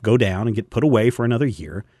that stuff go down and get put away for another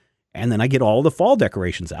year. And then I get all the fall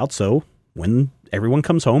decorations out. So when everyone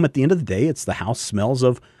comes home at the end of the day, the house smells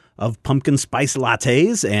of pumpkin spice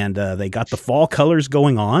lattes, and they got the fall colors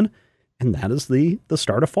going on. And that is the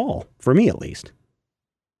start of fall, for me at least.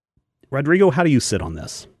 Rodrigo, how do you sit on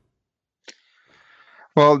this?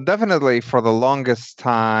 Well, definitely for the longest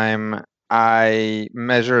time, I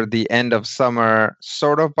measured the end of summer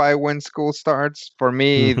sort of by when school starts. For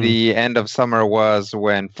me, the end of summer was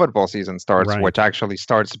when football season starts, right, which actually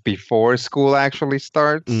starts before school actually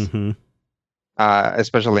starts,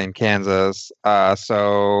 especially in Kansas.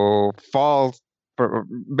 So fall,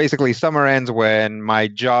 basically summer ends when my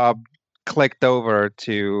job clicked over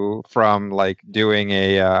from like doing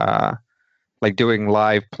doing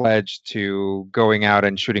live pledge to going out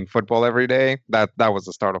and shooting football every day. That was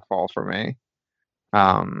the start of fall for me.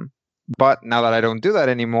 But now that I don't do that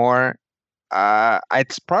anymore,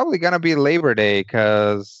 it's probably going to be Labor Day,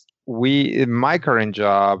 because my current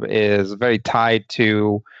job is very tied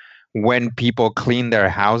to when people clean their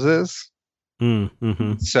houses.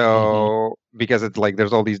 So because it's like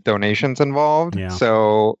there's all these donations involved. Yeah.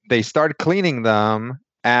 So they start cleaning them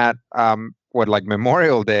at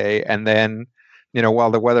Memorial Day, and then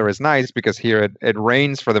while the weather is nice, because here it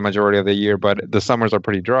rains for the majority of the year, but the summers are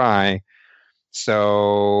pretty dry,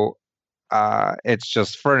 so it's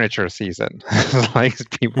just furniture season. Like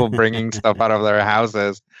people bringing stuff out of their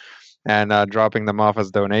houses and dropping them off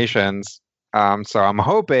as donations. So I'm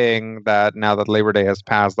hoping that now that Labor Day has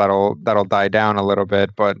passed, that'll die down a little bit,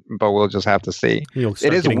 but we'll just have to see.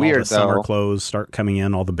 It is weird, all the summer clothes start coming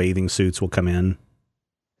in, all the bathing suits will come in.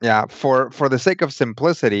 Yeah, for the sake of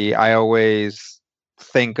simplicity, I always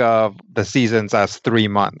think of the seasons as 3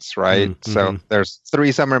 months, right? So there's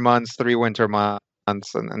 3 summer months, 3 winter months, and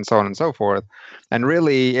so on and so forth. And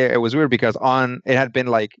really, it was weird because it had been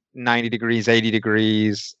like 90 degrees, 80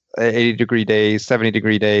 degrees, 80-degree days,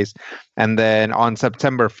 70-degree days. And then on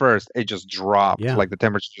September 1st, it just dropped. Yeah. Like the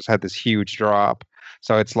temperature just had this huge drop.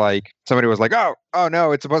 So it's like somebody was like, oh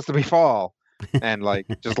no, it's supposed to be fall. And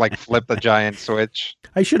just flip the giant switch.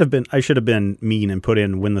 I should have been mean and put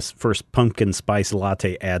in when the first pumpkin spice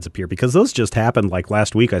latte ads appear, because those just happened like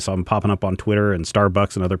last week. I saw them popping up on Twitter and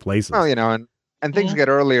Starbucks and other places. Well, and things get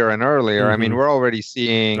earlier and earlier. I mean, we're already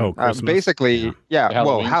seeing basically,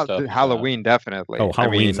 Halloween definitely. Oh,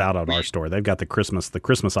 Halloween's out at our store. They've got the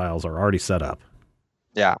Christmas aisles are already set up.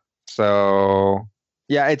 Yeah. So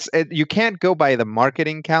yeah, you can't go by the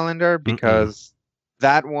marketing calendar, because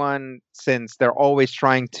that one, since they're always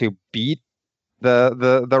trying to beat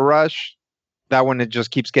the rush, that one, it just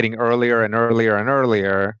keeps getting earlier and earlier and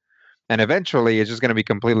earlier, and eventually it's just going to be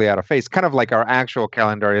completely out of phase, kind of like our actual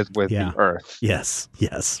calendar is with the Earth. Yes.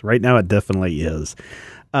 Right now it definitely is.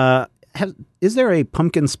 Is there a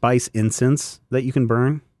pumpkin spice incense that you can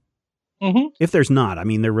burn? If there's not, I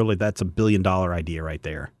mean, that's $1 billion idea right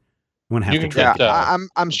there. I'm gonna have to try. Yeah,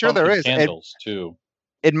 I'm sure there is candles too.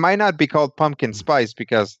 It might not be called pumpkin spice,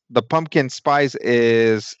 because the pumpkin spice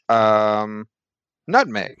is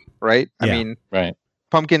nutmeg, right? I mean, right.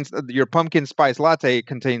 your pumpkin spice latte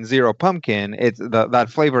contains 0 pumpkin. It's that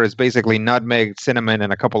flavor is basically nutmeg, cinnamon,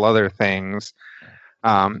 and a couple other things.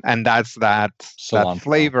 And that's that Cilantro.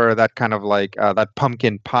 flavor, that kind of like that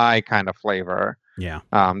pumpkin pie kind of flavor. Yeah.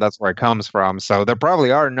 That's where it comes from. So there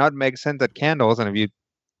probably are nutmeg scented candles, and if you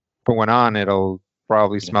put one on, it'll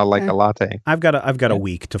probably smell like a latte. I've got a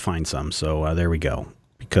week to find some, so there we go.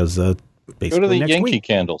 Because basically Go to the next Yankee week,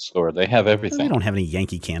 candle store. They have we everything. don't have any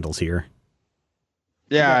Yankee candles here.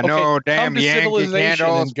 Yeah, Okay, no, damn come to Yankee Civilization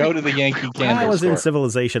candles. and go to the Yankee candle I was store. in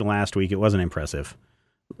Civilization last week. It wasn't impressive.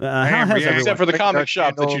 How Damn, has yeah. everyone? Except for the Pick comic that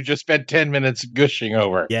shop that candle. you just spent 10 minutes gushing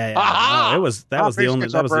over. Yeah, Aha! no, that was the only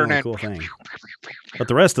biscuits are burning. cool thing. But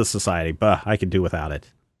the rest of society, I could do without it.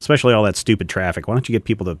 Especially all that stupid traffic. Why don't you get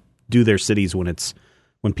people to do their cities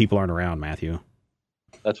when people aren't around, Matthew?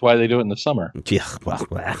 That's why they do it in the summer. Yeah, well,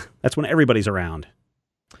 that's when everybody's around.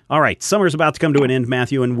 All right, summer's about to come to an end,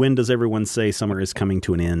 Matthew, and when does everyone say summer is coming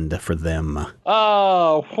to an end for them?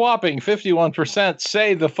 Oh, whopping 51%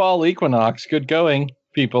 say the fall equinox. Good going,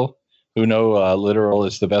 people who know literal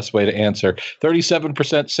is the best way to answer.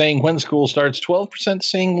 37% saying when school starts, 12%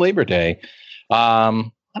 saying Labor Day.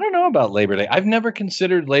 I don't know about Labor Day. I've never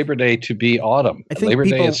considered Labor Day to be autumn. I think Labor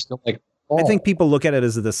Day people- is still like fall. I think people look at it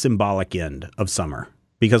as the symbolic end of summer.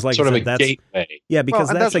 Because like sort I of said, a that's gateway. yeah, because Well,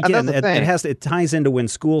 and that's that's- and again, that's the thing. it ties into when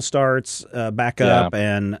school starts back up,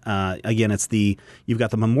 and again, it's you've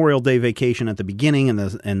got the Memorial Day vacation at the beginning and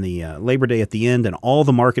the Labor Day at the end, and all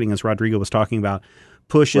the marketing, as Rodrigo was talking about,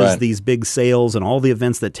 pushes Right. these big sales and all the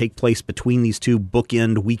events that take place between these two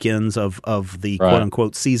bookend weekends of the Right. quote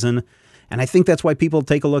unquote season. And I think that's why people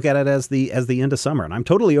take a look at it as the end of summer, and I'm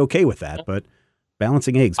totally okay with that. But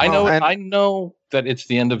balancing eggs, I know. and- I know that it's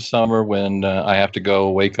the end of summer when I have to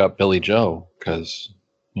go wake up Billy Joe because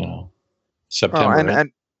September.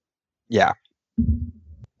 and yeah,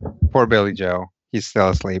 poor Billy Joe. He's still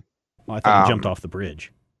asleep. Well, I thought he jumped off the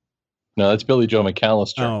bridge. No, that's Billy Joe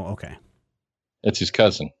McAllister. Oh, okay. It's his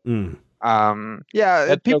cousin. Mm. Yeah,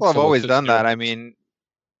 That people joke's have a always legit done that. joke. I mean,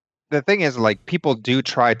 the thing is, like, people do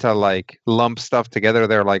try to like lump stuff together.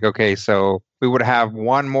 They're like, okay, so we would have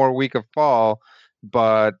one more week of fall,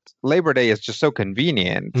 but Labor Day is just so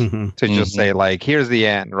convenient Mhm. to just Mhm. say like, here's the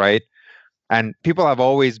end, right? And people have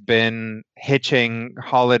always been hitching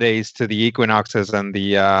holidays to the equinoxes and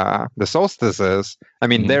the solstices. I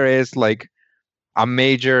mean, Mhm. there is like a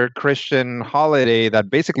major Christian holiday that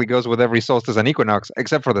basically goes with every solstice and equinox,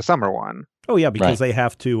 except for the summer one. Oh yeah, because Right. they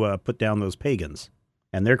have to put down those pagans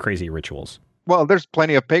and their crazy rituals. Well, there's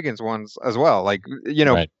plenty of pagans ones as well. Like,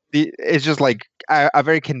 Right. it's just like a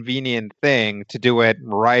very convenient thing to do it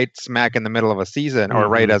right smack in the middle of a season or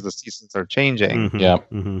right Mhm. as the seasons are changing. Mhm. Yeah.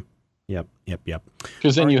 Mhm. Yep.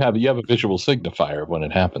 Because then you have a visual signifier of when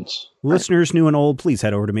it happens. Listeners new and old, please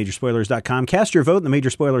head over to Majorspoilers.com. Cast your vote in the Major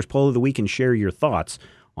Spoilers poll of the week and share your thoughts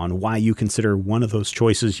on why you consider one of those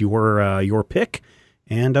choices your pick.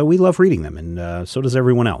 And we love reading them, and so does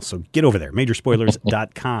everyone else. So get over there,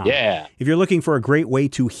 Majorspoilers.com. Yeah. If you're looking for a great way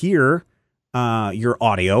to hear your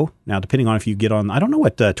audio, now depending on if you get on, I don't know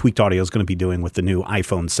what Tweaked Audio is going to be doing with the new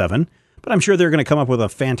iPhone 7, but I'm sure they're going to come up with a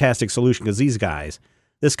fantastic solution because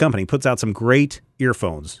this company puts out some great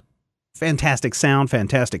earphones. Fantastic sound,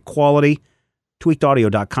 fantastic quality.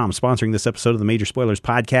 TweakedAudio.com sponsoring this episode of the Major Spoilers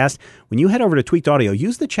podcast. When you head over to Tweaked Audio,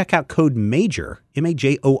 use the checkout code MAJOR,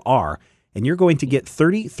 MAJOR, and you're going to get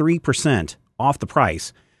 33% off the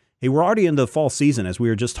price. Hey, we're already into the fall season, as we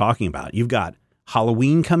were just talking about. You've got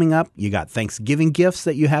Halloween coming up. You got Thanksgiving gifts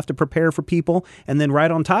that you have to prepare for people. And then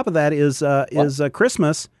right on top of that is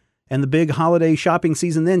Christmas and the big holiday shopping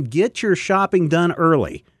season. Then get your shopping done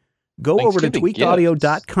early. Go over to Thanksgiving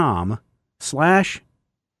tweakedaudio.com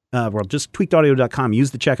just tweakedaudio.com.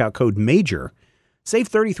 Use the checkout code MAJOR. Save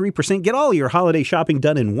 33%. Get all your holiday shopping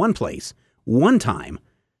done in one place, one time.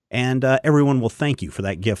 And everyone will thank you for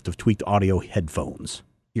that gift of Tweaked Audio headphones,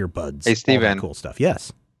 earbuds, Hey, all Steven. that cool stuff.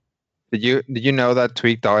 Yes. Did you know that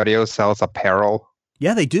Tweaked Audio sells apparel?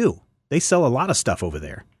 Yeah, they do. They sell a lot of stuff over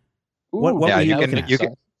there. What Ooh, were Yeah, you you looking can at? you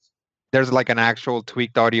can. There's like an actual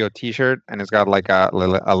Tweaked Audio T-shirt, and it's got like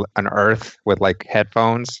an earth with like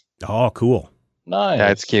headphones. Oh, cool. Nice.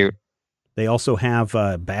 Yeah, it's cute. They also have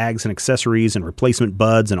bags and accessories and replacement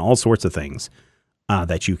buds and all sorts of things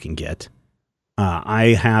that you can get.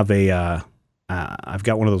 I have I've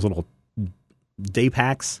got one of those little day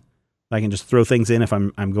packs that I can just throw things in if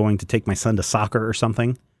I'm going to take my son to soccer or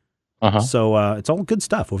something. Uh-huh. So it's all good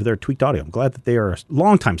stuff over there at Tweaked Audio. I'm glad that they are a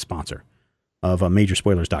longtime sponsor of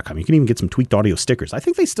Majorspoilers.com. You can even get some Tweaked Audio stickers. I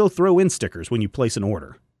think they still throw in stickers when you place an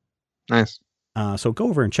order. Nice. So go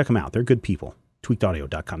over and check them out. They're good people.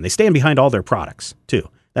 TweakedAudio.com. They stand behind all their products, too.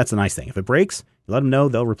 That's the nice thing. If it breaks, Let them know,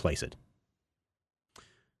 they'll replace it.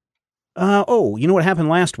 You know what happened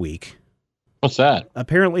last week? What's that?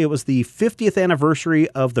 Apparently, it was the 50th anniversary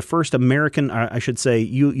of the first American, I should say,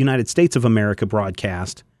 United States of America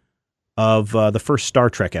broadcast of the first Star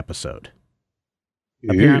Trek episode.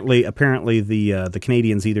 Apparently, the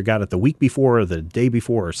Canadians either got it the week before or the day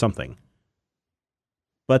before or something.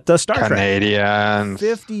 But Star Trek, Canadians,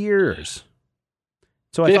 50 years.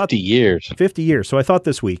 So 50 years. 50 years. So I thought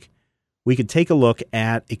this week we could take a look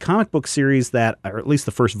at a comic book series that, or at least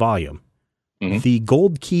the first volume, the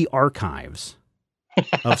Gold Key Archives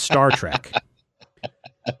of Star Trek.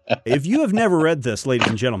 If you have never read this, ladies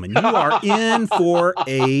and gentlemen, you are in for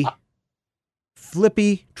a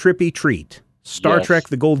flippy, trippy treat. Star Trek,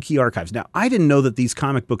 the Gold Key Archives. Now, I didn't know that these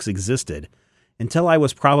comic books existed until I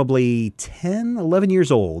was probably 10, 11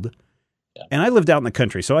 years old. Yeah. And I lived out in the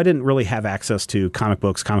country, so I didn't really have access to comic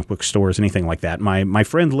books, comic book stores, anything like that. My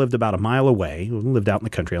friend lived about a mile away, lived out in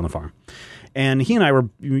the country on the farm. And he and I were,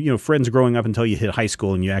 friends growing up until you hit high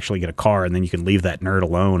school and you actually get a car, and then you can leave that nerd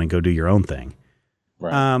alone and go do your own thing.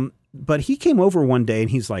 Right. But he came over one day and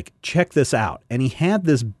he's like, check this out. And he had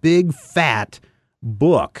this big, fat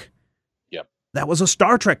book. Yep. That was a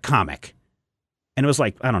Star Trek comic. And it was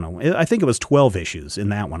like, I don't know, I think it was 12 issues in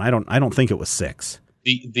that one. I don't think it was 6.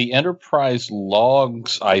 The Enterprise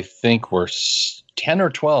logs, I think, were 10 or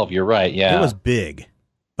 12. You're right. Yeah. It was big.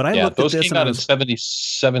 But I looked at this. Those came out in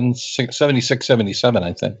 76, 77,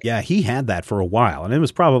 I think. Yeah, he had that for a while. And it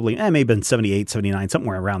was probably, it may have been 78, 79,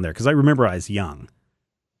 somewhere around there. Because I remember I was young.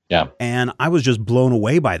 Yeah. And I was just blown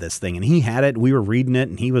away by this thing. And he had it. We were reading it.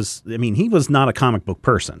 And he was not a comic book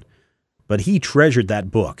person. But he treasured that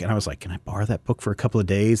book. And I was like, can I borrow that book for a couple of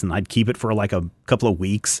days? And I'd keep it for like a couple of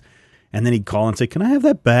weeks. And then he'd call and say, can I have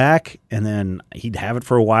that back? And then he'd have it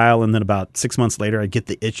for a while. And then about 6 months later, I'd get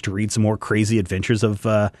the itch to read some more crazy adventures of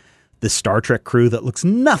this Star Trek crew that looks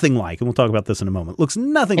nothing like, and we'll talk about this in a moment, looks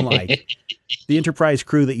nothing like the Enterprise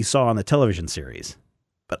crew that you saw on the television series.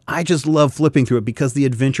 But I just love flipping through it because the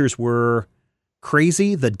adventures were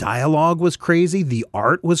crazy. The dialogue was crazy. The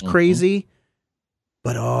art was crazy.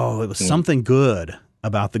 But, it was something good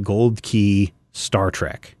about the Gold Key Star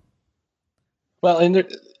Trek. Well, and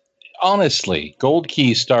honestly, Gold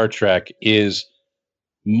Key Star Trek is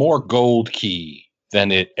more Gold Key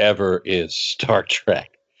than it ever is Star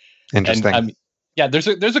Trek. Interesting. And, there's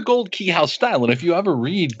a Gold Key house style, and if you ever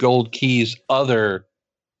read Gold Key's other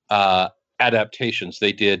adaptations,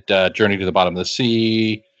 they did Journey to the Bottom of the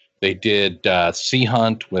Sea, they did Sea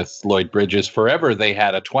Hunt with Lloyd Bridges. Forever, they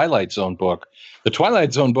had a Twilight Zone book. The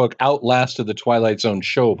Twilight Zone book outlasted the Twilight Zone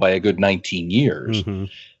show by a good 19 years. Mm-hmm.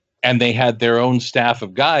 And they had their own staff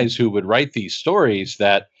of guys who would write these stories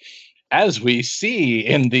that, as we see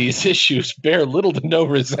in these issues, bear little to no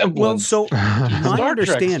resemblance. Well, so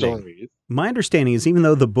my understanding is, even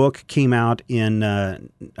though the book came out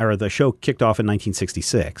or the show kicked off in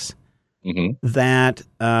 1966, that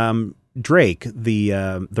Drake,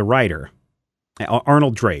 the writer,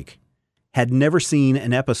 Arnold Drake, had never seen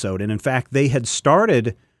an episode. And in fact, they had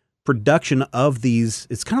started production of these.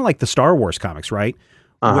 It's kind of like the Star Wars comics, right?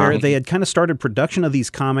 Where they had kind of started production of these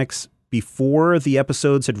comics before the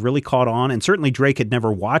episodes had really caught on. And certainly Drake had never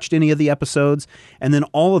watched any of the episodes. And then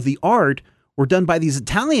all of the art were done by these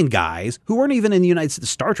Italian guys who weren't even in the United States.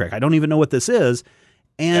 Star Trek, I don't even know what this is.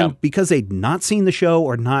 And because they'd not seen the show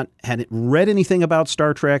or not had read anything about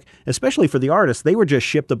Star Trek, especially for the artists, they were just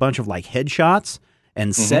shipped a bunch of like headshots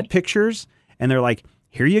and set pictures. And they're like,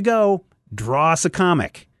 here you go, draw us a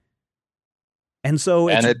comic. And so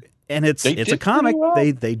it's a comic. Well.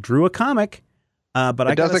 They drew a comic, but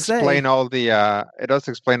it does explain all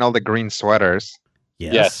the green sweaters.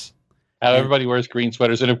 Yes. How everybody wears green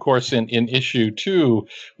sweaters, and of course, in issue 2,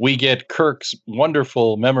 we get Kirk's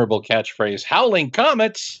wonderful, memorable catchphrase, "Howling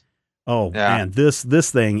comets." Oh man, this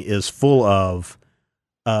thing is full of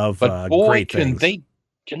but boy, great things.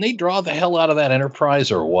 Can they draw the hell out of that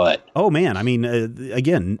Enterprise or what? Oh man, I mean,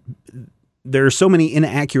 again. There are so many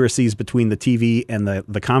inaccuracies between the TV and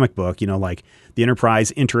the comic book, like the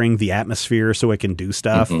Enterprise entering the atmosphere so it can do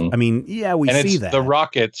stuff. I mean, we see that. The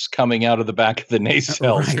rockets coming out of the back of the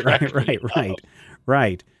nacelles.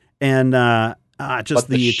 Right. And just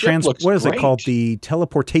what is it called? The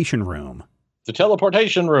teleportation room. The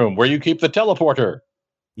teleportation room where you keep the teleporter.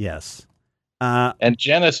 Yes. And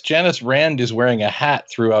Janice Rand is wearing a hat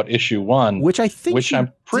throughout issue 1. Which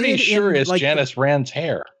I'm pretty sure is Janice Rand's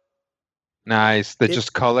hair. Nice. They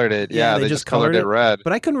just colored it. Yeah, they just colored it red.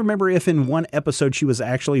 But I couldn't remember if in one episode she was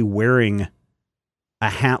actually wearing a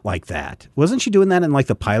hat like that. Wasn't she doing that in like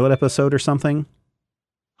the pilot episode or something?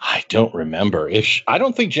 I don't remember. I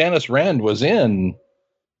don't think Janice Rand was in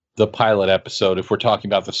the pilot episode, if we're talking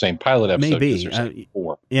about the same pilot episode. Maybe. There's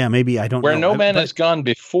 4. Yeah, maybe. I don't Where know. No Man Has Gone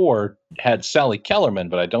before had Sally Kellerman,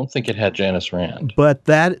 but I don't think it had Janice Rand. But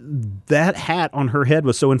that hat on her head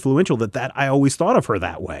was so influential that I always thought of her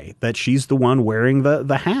that way, that she's the one wearing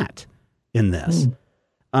the hat in this.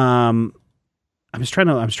 I was trying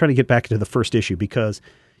to get back to the first issue because,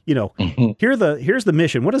 here's the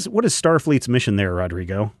mission. What is Starfleet's mission there,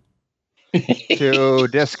 Rodrigo? To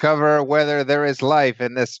discover whether there is life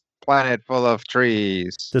in this planet full of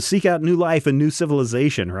trees. To seek out new life and new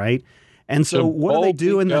civilization, right? And so what do they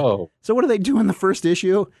do in the first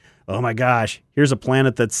issue? Oh my gosh, here's a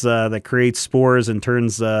planet that creates spores and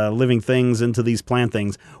turns living things into these plant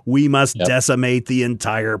things. We must decimate the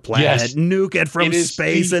entire planet, nuke it from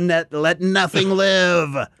space, and let nothing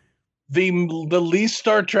live. The least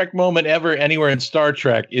Star Trek moment ever anywhere in Star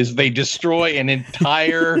Trek is they destroy an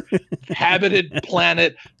entire habited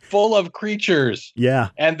planet full of creatures. Yeah.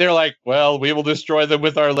 And they're like, well, we will destroy them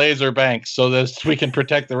with our laser banks so that we can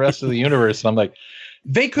protect the rest of the universe. And I'm like,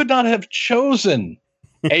 they could not have chosen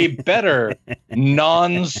a better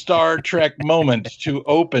non-Star Trek moment to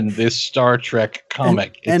open this Star Trek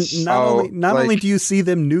comic. And not only do you see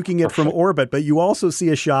them nuking it from orbit, but you also see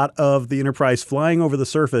a shot of the Enterprise flying over the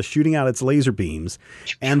surface, shooting out its laser beams,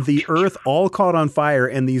 and the Earth all caught on fire,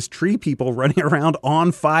 and these tree people running around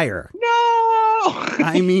on fire. No!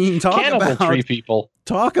 I mean, cannibal tree people.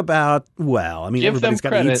 Talk about, well, I mean, give everybody's got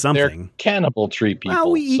to eat something. They're cannibal tree people.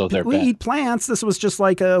 Well, we eat plants. This was just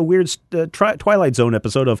like a weird Twilight Zone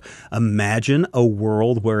episode of imagine a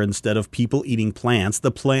world where instead of people eating plants, the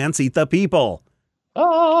plants eat the people.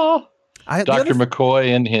 Oh, Dr. McCoy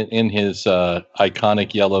in his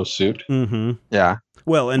iconic yellow suit. Mm-hmm. Yeah.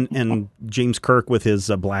 Well, and James Kirk with his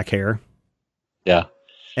black hair. Yeah.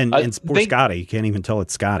 And poor Scotty. You can't even tell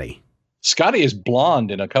it's Scotty. Scotty is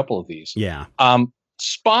blonde in a couple of these. Yeah.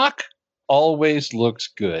 Spock always looks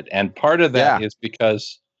good. And part of that is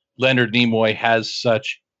because Leonard Nimoy has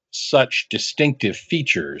such distinctive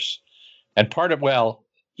features. And part of,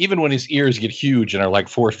 even when his ears get huge and are like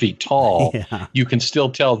 4 feet tall, you can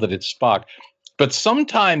still tell that it's Spock. But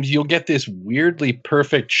sometimes you'll get this weirdly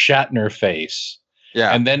perfect Shatner face.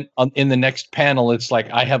 Yeah. And then in the next panel, it's like,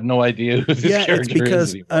 I have no idea who this character it's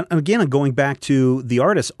because, is. Again, going back to the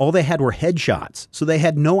artists, all they had were headshots. So they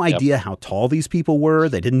had no idea how tall these people were.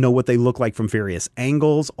 They didn't know what they looked like from various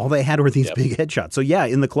angles. All they had were these big headshots. So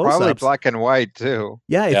in the close-ups. Probably black and white, too.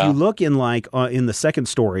 Yeah, if you look in in the second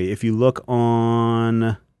story, if you look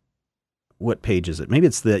on, what page is it? Maybe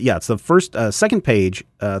it's the first, second page,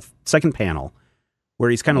 second panel, where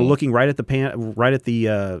he's kind of looking right at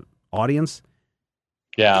the audience.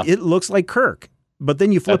 Yeah, it looks like Kirk. But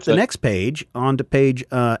then you flip the next page onto page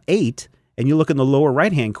 8, and you look in the lower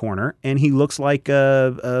right-hand corner, and he looks like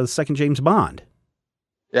second James Bond.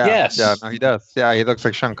 Yeah. Yes. Yeah, no, he does. Yeah, he looks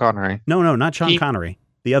like Sean Connery. No, not Sean Connery.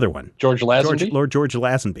 The other one. George Lazenby? Lord George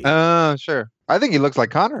Lazenby. Oh, sure. I think he looks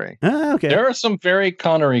like Connery. Okay. There are some very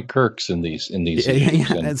Connery Kirks in these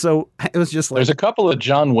issues. And so it was just like, there's a couple of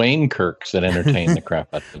John Wayne Kirks that entertain the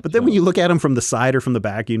crap out of me. But then when you look at him from the side or from the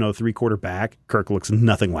back, 3/4 back, Kirk looks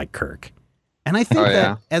nothing like Kirk. And I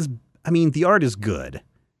think the art is good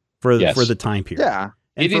for the time period. Yeah.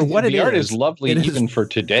 And the art is lovely even for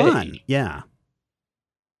today. Fun. Yeah.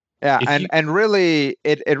 Yeah, and really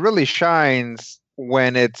it really shines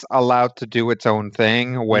when it's allowed to do its own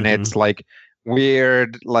thing, when it's like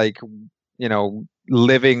weird, like,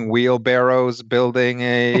 living wheelbarrows building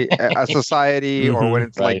a society, or when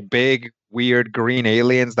it's like big, weird green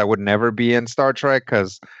aliens that would never be in Star Trek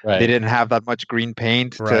because they didn't have that much green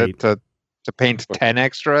paint to paint 10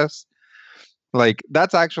 extras. Like,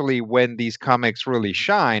 that's actually when these comics really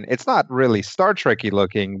shine. It's not really Star Trek-y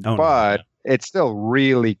looking, but it's still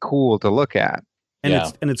really cool to look at.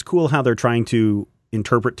 And it's cool how they're trying to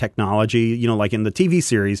interpret technology. Like in the TV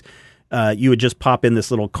series, you would just pop in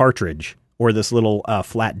this little cartridge or this little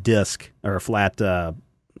flat disc or a flat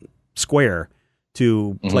square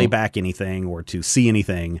to play back anything or to see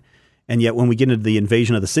anything. And yet when we get into the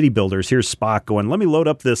Invasion of the City Builders, here's Spock going, let me load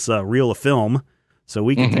up this reel of film so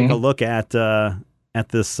we can take a look at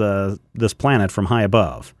this planet from high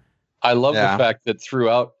above. I love the fact that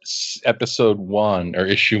throughout episode 1 or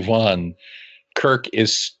issue 1, Kirk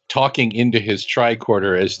is talking into his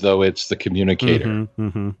tricorder as though it's the communicator.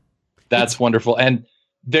 That's wonderful. And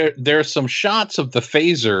there's some shots of the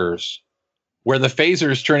phasers where the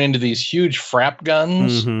phasers turn into these huge frap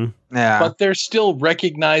guns, but they're still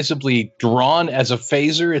recognizably drawn as a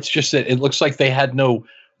phaser. It's just that it looks like they had no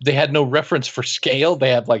reference for scale.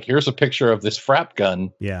 They had here's a picture of this frap gun.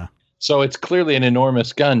 Yeah. So it's clearly an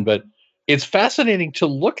enormous gun, but it's fascinating to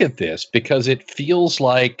look at this because it feels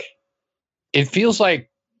like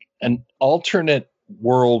an alternate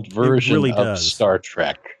world version really of does. Star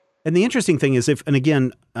Trek. And the interesting thing is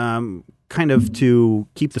kind of to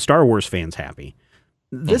keep the Star Wars fans happy,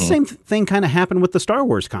 this same thing kind of happened with the Star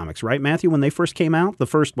Wars comics, right, Matthew? When they first came out, the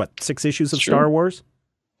first, 6 issues of Sure. Star Wars?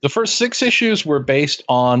 The first 6 issues were based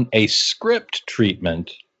on a script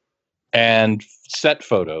treatment and set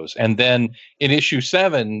photos. And then in issue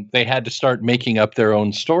 7, they had to start making up their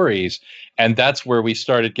own stories. And that's where we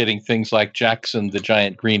started getting things like Jackson, the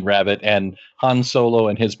Giant Green Rabbit, and Han Solo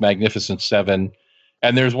and his Magnificent Seven.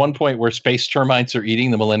 And there's one point where space termites are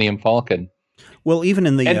eating the Millennium Falcon. Well, even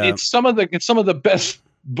in the And it's some of the best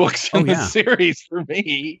books in the yeah. series for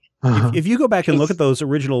me. If you go back and look at those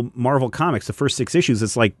original Marvel comics, the first 6 issues,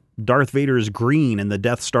 it's like Darth Vader is green and the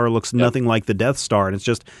Death Star looks nothing like the Death Star. And it's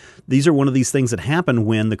just, these are one of these things that happen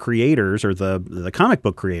when the creators or the comic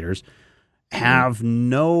book creators have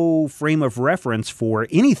no frame of reference for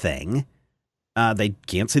anything. They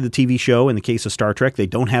can't see the TV show. In the case of Star Trek, they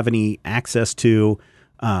don't have any access to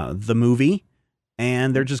the movie,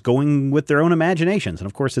 and they're just going with their own imaginations. And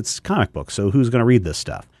of course, it's comic books, so who's going to read this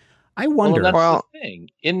stuff? I wonder. Well, that's the thing.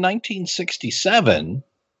 In 1967,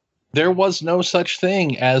 there was no such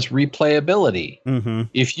thing as replayability. Mm-hmm.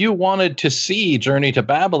 If you wanted to see Journey to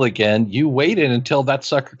Babel again, you waited until that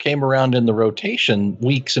sucker came around in the rotation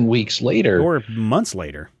weeks and weeks later. Or months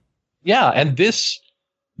later. Yeah, and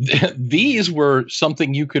these were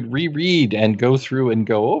something you could reread and go through and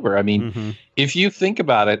go over. I mean, if you think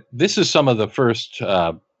about it, this is some of the first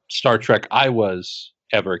Star Trek I was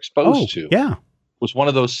ever exposed to. Yeah. Was one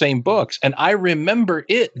of those same books. And I remember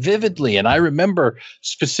it vividly. And I remember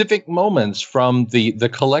specific moments from the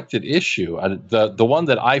collected issue. The one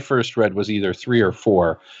that I first read was either 3 or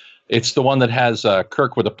 4. It's the one that has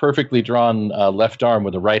Kirk with a perfectly drawn left arm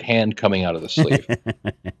with a right hand coming out of the sleeve.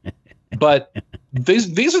 But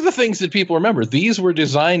these are the things that people remember. These were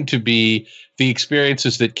designed to be the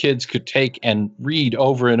experiences that kids could take and read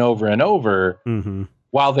over and over and over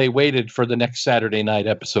while they waited for the next Saturday night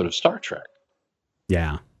episode of Star Trek.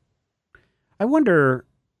 Yeah. I wonder,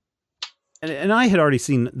 and I had already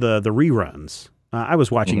seen the reruns. I was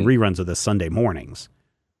watching reruns of this Sunday mornings.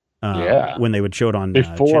 When they would show it on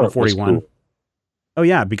Channel 41. Cool. Oh,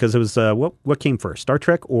 yeah, because it was, what came first, Star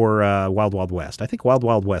Trek or Wild Wild West? I think Wild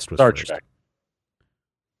Wild West was Star first. Trek.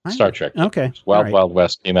 Star Trek. Okay. Wild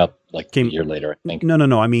West came out a year later, I think.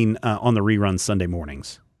 No. I mean, on the reruns Sunday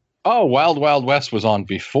mornings. Oh, Wild Wild West was on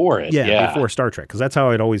before it. Yeah. Before Star Trek. Because that's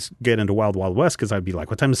how I'd always get into Wild Wild West, because I'd be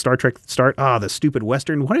like, what time does Star Trek start? The stupid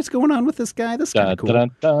Western. What is going on with this guy? This is kind of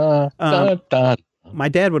cool. My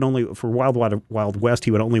dad would only, for Wild Wild West,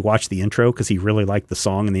 he would only watch the intro because he really liked the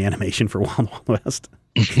song and the animation for Wild Wild West.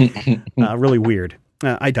 Really weird.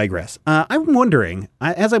 I digress. I'm wondering,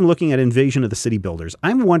 as I'm looking at Invasion of the City Builders,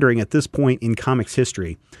 I'm wondering at this point in comics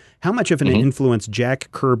history, how much of an influence Jack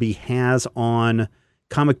Kirby has on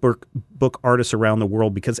comic book artists around the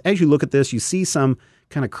world. Because as you look at this, you see some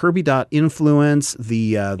kind of Kirby dot influence.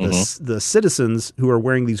 The citizens who are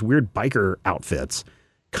wearing these weird biker outfits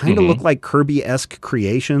kind of look like Kirby-esque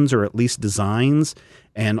creations, or at least designs.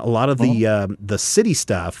 And a lot of the city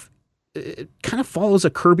stuff, it kind of follows a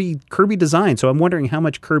Kirby design. So I'm wondering how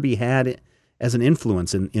much Kirby had as an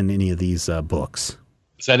influence in any of these books.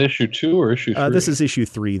 Is that issue 2 or issue 3? This is issue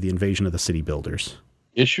 3, The Invasion of the City Builders.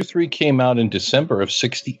 Issue 3 came out in December of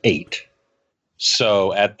 1968.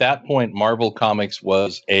 So at that point, Marvel Comics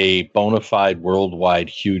was a bona fide worldwide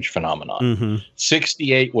huge phenomenon.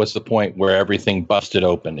 1968 was the point where everything busted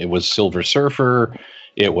open. It was Silver Surfer.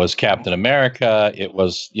 It was Captain America. It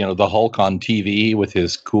was, the Hulk on TV with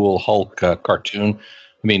his cool Hulk cartoon.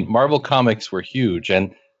 I mean, Marvel Comics were huge.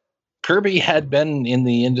 And Kirby had been in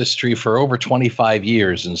the industry for over 25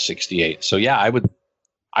 years in 1968. So yeah,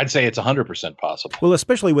 I'd say it's 100% possible. Well,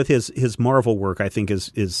 especially with his Marvel work, I think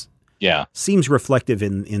is seems reflective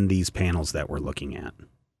in these panels that we're looking at.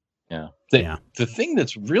 Yeah. The thing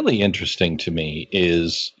that's really interesting to me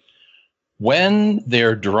is when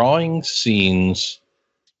they're drawing scenes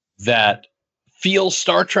that feel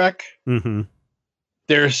Star Trek,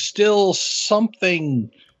 there's still something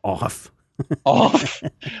off,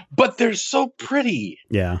 but they're so pretty.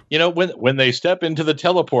 Yeah. When they step into the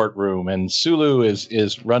teleport room and Sulu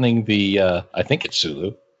is running the, I think it's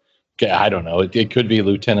Sulu. I don't know. It could be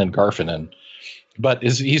Lieutenant Garfinen, but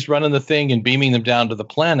he's running the thing and beaming them down to the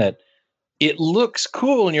planet. It looks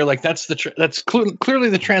cool, and you're like, that's clearly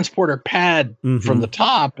the transporter pad from the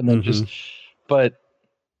top, and then but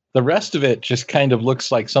the rest of it just kind of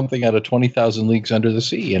looks like something out of 20,000 Leagues Under the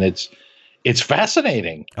Sea, and it's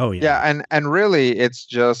fascinating. Oh yeah, yeah, and really, it's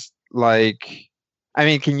just like, I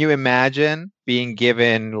mean, can you imagine being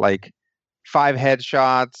given like 5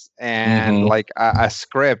 headshots and like a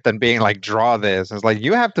script and being like, draw this? It's like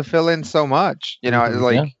you have to fill in so much, you know. It's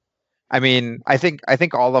like, Yeah. I mean, I think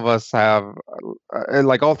all of us have,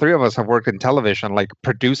 like all three of us have worked in television, like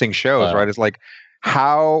producing shows, Wow. right? It's like,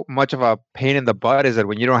 how much of a pain in the butt is it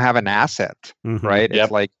when you don't have an asset, right? Yep.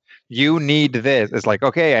 It's like, you need this. It's like,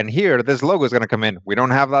 okay, and here, this logo is going to come in. We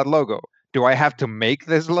don't have that logo. Do I have to make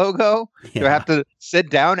this logo? Do I have to sit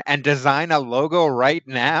down and design a logo right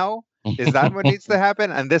now? Is that what needs to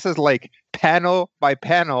happen? And this is like panel by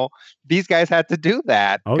panel. These guys had to do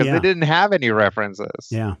that because they didn't have any references.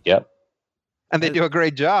 Yeah. Yep. And they do a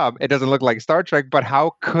great job. It doesn't look like Star Trek, but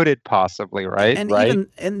how could it possibly, right? And Right.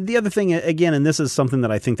 and the other thing, again, and this is something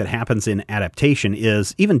that I think that happens in adaptation,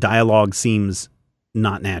 is even dialogue seems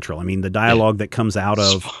not natural. I mean, the dialogue that comes out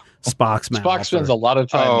of Spock's mouth. Spock spends a lot of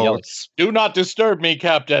time yelling, "Do not disturb me,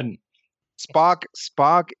 Captain."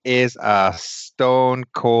 Spock is a stone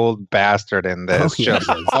cold bastard in this, just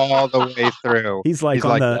all the way through. He's like,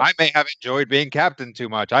 I may have enjoyed being captain too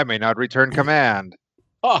much. I may not return command.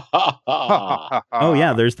 Oh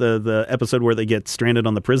yeah, there's the episode where they get stranded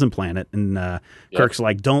on the prison planet, and Kirk's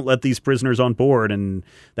like, "Don't let these prisoners on board," and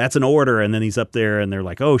that's an order. And then he's up there, and they're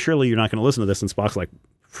like, "Oh, surely you're not going to listen to this." And Spock's like,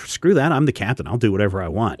 "Screw that! I'm the captain. I'll do whatever I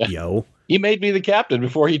want, yo." He made me the captain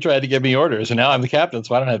before he tried to give me orders, and now I'm the captain,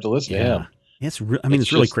 so I don't have to listen to him. It's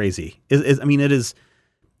really crazy. I mean, it is.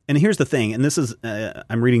 And here's the thing, and this is,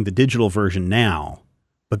 I'm reading the digital version now,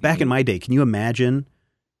 but back in my day, can you imagine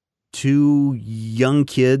 2 young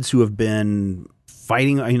kids who have been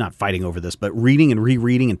not fighting over this, but reading and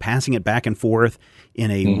rereading and passing it back and forth in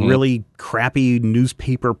a really crappy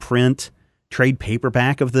newspaper print trade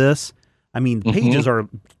paperback of this? I mean,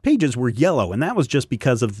 pages were yellow, and that was just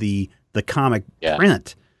because of the comic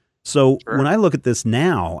print. So when I look at this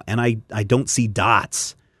now, and I don't see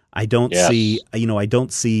dots, I don't see, I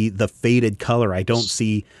don't see the faded color, I don't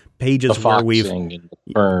see pages where we've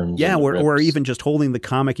or even just holding the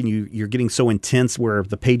comic and you're getting so intense where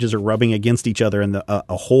the pages are rubbing against each other and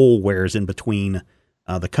a hole wears in between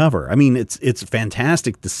the cover. I mean, it's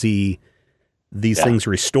fantastic to see these things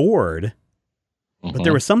restored. But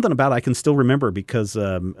there was something about, I can still remember, because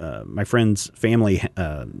my friend's family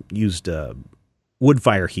used wood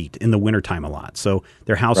fire heat in the wintertime a lot. So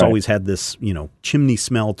their house always had this, chimney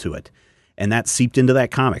smell to it. And that seeped into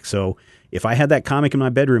that comic. So if I had that comic in my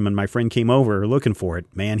bedroom and my friend came over looking for it,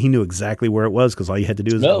 man, he knew exactly where it was, because all you had to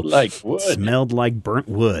do is smelled like burnt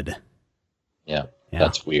wood. Yeah.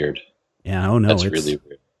 That's weird. Yeah, oh no, that's really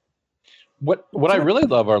weird. What I really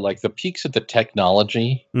love are like the peaks of the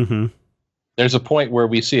technology. Mm-hmm. There's a point where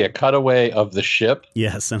we see a cutaway of the ship.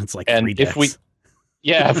 Yes, and it's like 3 decks.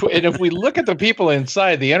 If we look at the people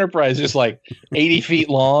inside, the Enterprise is like 80 feet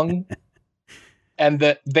long. And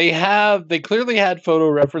that they clearly had photo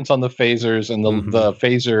reference on the phasers and the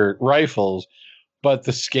phaser rifles, but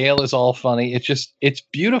the scale is all funny. It's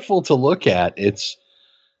beautiful to look at.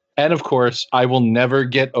 And of course, I will never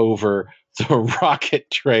get over the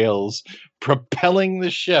rocket trails propelling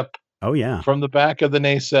the ship. Oh yeah, from the back of the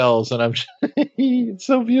nacelles, and it's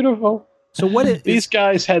so beautiful. So these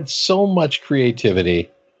guys had so much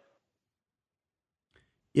creativity.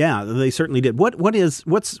 Yeah, they certainly did. What's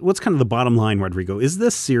kind of the bottom line, Rodrigo? Is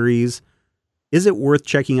this series, is it worth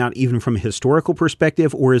checking out even from a historical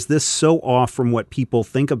perspective, or is this so off from what people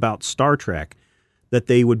think about Star Trek that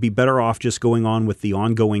they would be better off just going on with the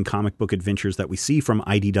ongoing comic book adventures that we see from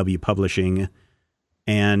IDW Publishing,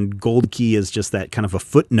 and Gold Key is just that kind of a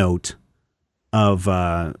footnote of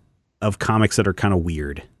comics that are kind of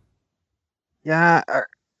weird? Yeah.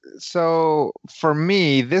 So for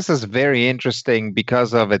me, this is very interesting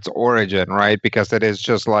because of its origin, right? Because it is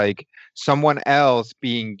just like someone else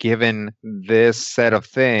being given this set of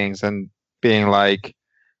things and being like,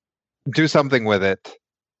 do something with it.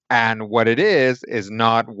 And what it is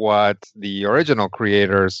not what the original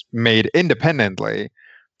creators made independently.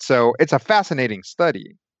 So it's a fascinating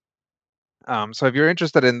study. So if you're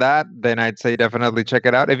interested in that, then I'd say definitely check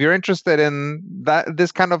it out. If you're interested in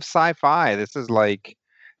this kind of sci-fi, this is like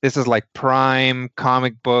prime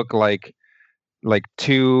comic book, like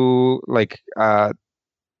two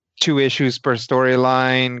issues per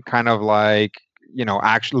storyline, kind of like,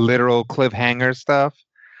 actual literal cliffhanger stuff.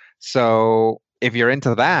 So if you're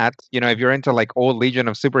into that, if you're into like old Legion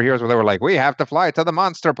of Superheroes where they were like, we have to fly to the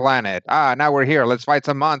monster planet. Now we're here. Let's fight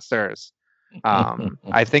some monsters.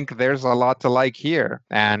 I think there's a lot to like here.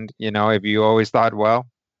 And, if you always thought, well,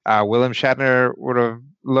 William Shatner would have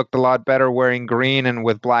looked a lot better wearing green and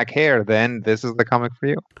with black hair, then this is the comic for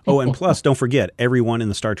you. Oh, and plus, don't forget, everyone in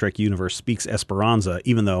the Star Trek universe speaks Esperanza,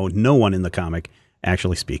 even though no one in the comic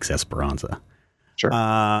actually speaks Esperanza. Sure.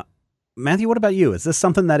 Matthew, what about you? Is this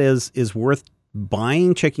something that is worth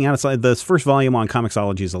buying, checking out? It's like this first volume on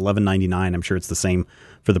Comixology is $11.99. I'm sure it's the same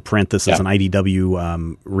for the print. This is an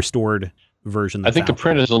IDW restored version. I think the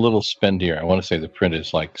print is a little spendier. I want to say the print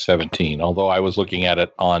is like 17, although I was looking at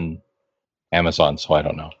it on Amazon, so I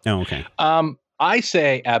don't know. Oh, okay. I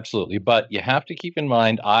say absolutely, but you have to keep in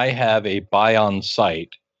mind I have a buy on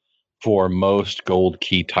site for most Gold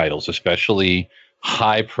Key titles, especially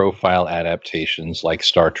high profile adaptations like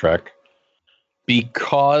Star Trek,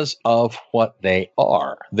 because of what they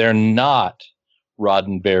are. They're not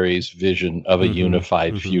Roddenberry's vision of a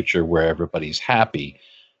unified future where everybody's happy.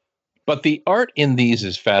 But the art in these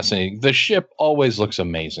is fascinating. The ship always looks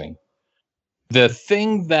amazing. The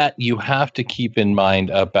thing that you have to keep in mind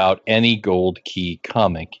about any Gold Key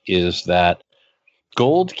comic is that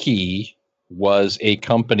Gold Key was a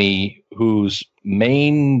company whose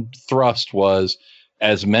main thrust was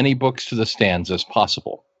as many books to the stands as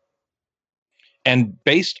possible. And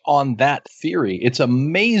based on that theory, it's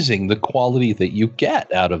amazing the quality that you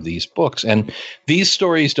get out of these books. And these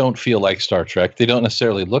stories don't feel like Star Trek. They don't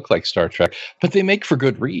necessarily look like Star Trek, but they make for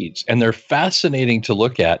good reads. And they're fascinating to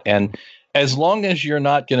look at. And as long as you're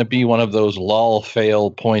not going to be one of those lol, fail,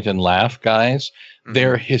 point, and laugh guys,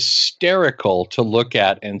 they're hysterical to look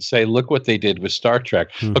at and say, look what they did with Star Trek.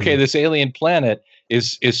 Okay, this alien planet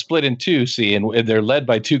is split in two, see, and they're led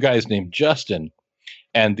by two guys named Justin.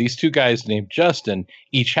 And these two guys named Justin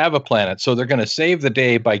each have a planet. So they're going to save the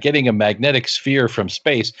day by getting a magnetic sphere from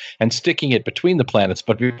space and sticking it between the planets.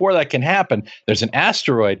 But before that can happen, there's an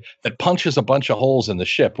asteroid that punches a bunch of holes in the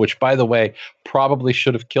ship, which, by the way, probably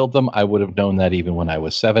should have killed them. I would have known that even when I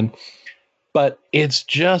was 7. But it's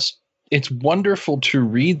wonderful to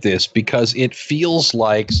read this because it feels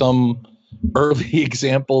like some early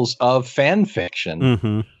examples of fan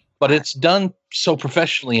fiction. But it's done so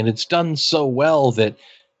professionally and it's done so well that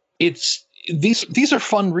these are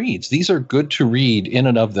fun reads. These are good to read in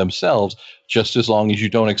and of themselves, just as long as you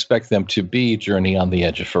don't expect them to be Journey on the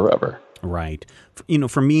Edge of Forever. Right. You know,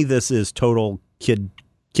 for me, this is total kid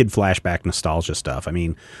flashback nostalgia stuff. I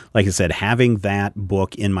mean, like I said, having that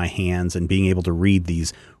book in my hands and being able to read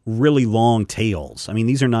these really long tales. I mean,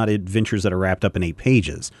 these are not adventures that are wrapped up in 8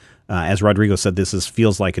 pages. As Rodrigo said,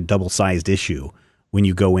 feels like a double-sized issue when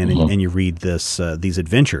you go in and you read these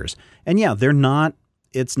adventures. And yeah,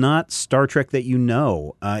 it's not Star Trek that you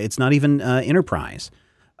know. It's not even Enterprise.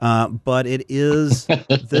 But it is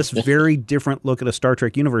this very different look at a Star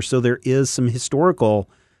Trek universe. So there's some historical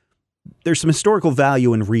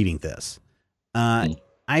value in reading this. I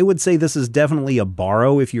would say this is definitely a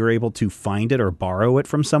borrow if you're able to find it or borrow it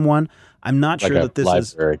from someone. I'm not sure that this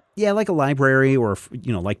library. Yeah, like a library or,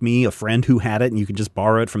 like me, a friend who had it and you can just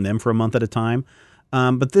borrow it from them for a month at a time.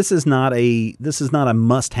 But this is not a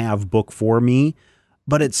must-have book for me,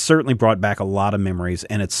 but it certainly brought back a lot of memories,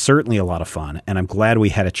 and it's certainly a lot of fun. And I'm glad we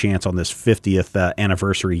had a chance on this 50th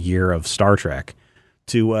anniversary year of Star Trek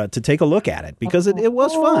to take a look at it because it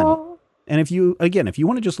was fun. And if you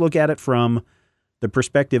want to just look at it from the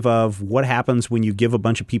perspective of what happens when you give a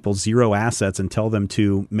bunch of people 0 assets and tell them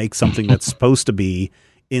to make something that's supposed to be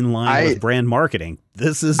in line with brand marketing,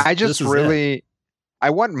 I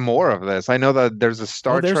want more of this. I know that there's a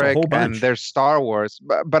Star Trek and there's Star Wars,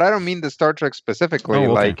 but I don't mean the Star Trek specifically. Oh,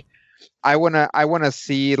 okay. Like, I wanna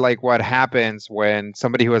see like what happens when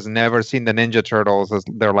somebody who has never seen the Ninja Turtles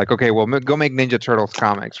they're like, okay, well, go make Ninja Turtles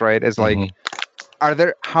comics, right? It's like,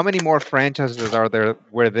 how many more franchises are there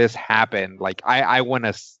where this happened? Like, I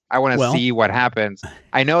wanna see what happens.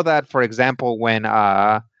 I know that, for example, when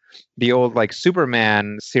the old like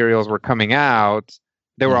Superman serials were coming out,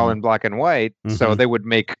 they were all in black and white, so they would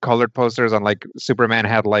make colored posters on like Superman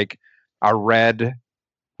had like a red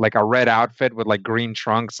outfit with like green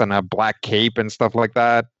trunks and a black cape and stuff like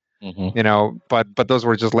that. But those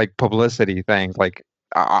were just like publicity things. Like,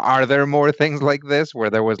 are there more things like this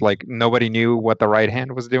where there was like nobody knew what the right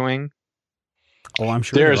hand was doing? Oh, I'm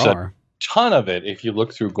sure there's a ton of it if you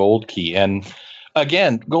look through Gold Key. And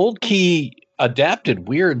again, Gold Key adapted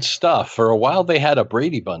weird stuff. For a while, they had a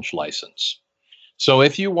Brady Bunch license. So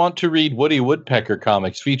if you want to read Woody Woodpecker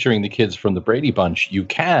comics featuring the kids from the Brady Bunch, you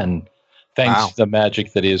can, thanks to the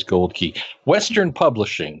magic that is Gold Key. Western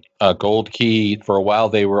Publishing, Gold Key, for a while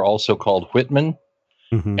they were also called Whitman.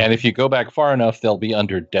 And if you go back far enough, they'll be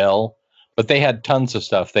under Dell. But they had tons of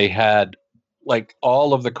stuff. They had like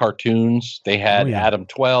all of the cartoons. They had Adam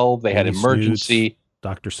 12. They had Emergency. Snoots,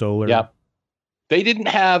 Dr. Solar. Yep. They didn't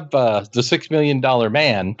have the $6 Million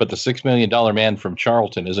Man, but the $6 Million Man from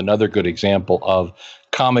Charlton is another good example of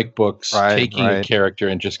comic books taking a character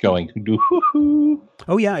and just going doo-hoo-hoo.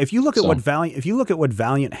 Oh yeah, if you look at what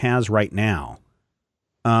Valiant has right now,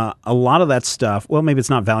 a lot of that stuff. Well, maybe it's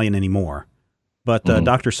not Valiant anymore, but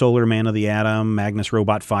Dr. Solar, Man of the Atom, Magnus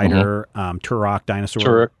Robot Fighter, Turok,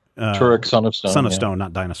 Dinosaur, Turok, Son of Stone, Son of Stone,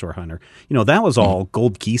 not Dinosaur Hunter. That was all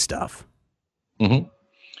Gold Key stuff. Mm-hmm.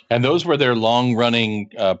 And those were their long-running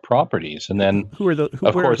properties. And then, where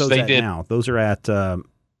are those at now? Those are at. Are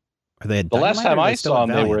they at the Dynamite, last time I saw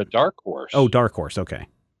them, they were at Dark Horse. Oh, Dark Horse. Okay.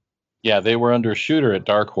 Yeah, they were under Shooter at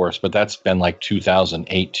Dark Horse, but that's been like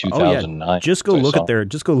 2008, 2009. Oh, yeah. Just go look at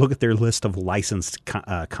their list of licensed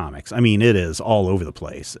comics. I mean, it is all over the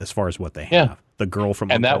place as far as what they have. Yeah. The Girl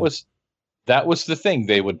from and that was the thing.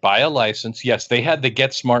 They would buy a license. Yes, they had the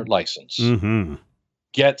Get Smart license. Mm-hmm.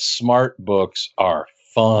 Get Smart books are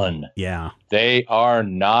fun. Yeah. They are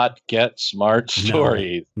not Get Smart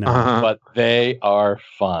stories, but they are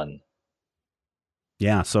fun.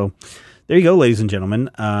 Yeah, so there you go, ladies and gentlemen.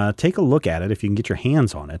 Take a look at it if you can get your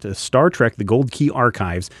hands on it. Star Trek, The Gold Key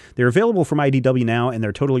Archives. They're available from IDW now, and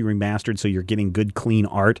they're totally remastered, so you're getting good, clean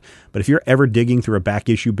art. But if you're ever digging through a back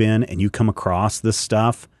issue bin and you come across this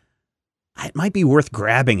stuff, it might be worth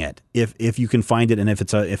grabbing it if you can find it, and if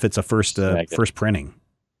it's a first printing.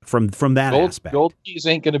 From that aspect. Gold keys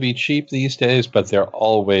ain't going to be cheap these days, but they're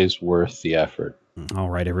always worth the effort. All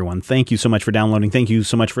right, everyone. Thank you so much for downloading. Thank you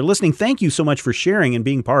so much for listening. Thank you so much for sharing and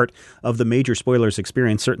being part of the Major Spoilers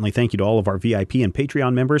experience. Certainly thank you to all of our VIP and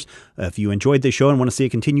Patreon members. If you enjoyed this show and want to see it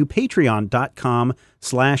continue,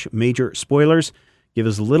 patreon.com/Major Spoilers. Give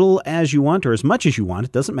as little as you want or as much as you want.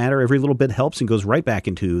 It doesn't matter. Every little bit helps and goes right back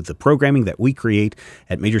into the programming that we create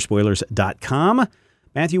at majorspoilers.com.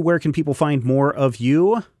 Matthew, where can people find more of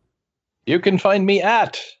you? You can find me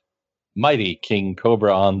at Mighty King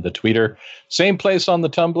Cobra on the Twitter. Same place on the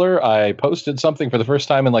Tumblr. I posted something for the first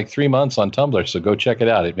time in like 3 months on Tumblr, so go check it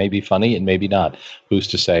out. It may be funny and maybe not. Who's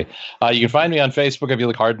to say? You can find me on Facebook if you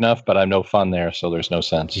look hard enough, but I'm no fun there, so there's no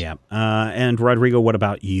sense. Yeah. And Rodrigo, what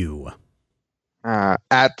about you?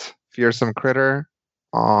 At Fearsome Critter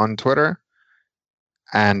on Twitter.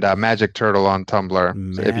 And Magic Turtle on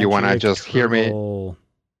Tumblr. So if you want to just hear me,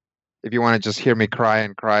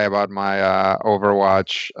 cry about my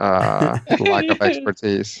Overwatch lack of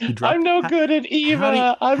expertise. I'm no good at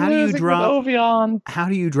Eva. I'm losing with Ovion. How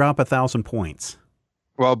do you drop 1,000 points?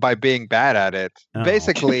 Well, by being bad at it. Oh.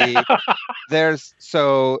 Basically,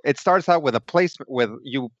 it starts out with a placement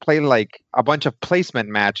you play like a bunch of placement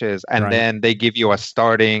matches, and then they give you a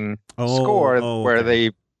starting score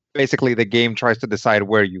where basically the game tries to decide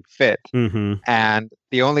where you fit. Mm-hmm. And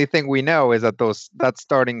the only thing we know is that that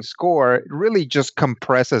starting score really just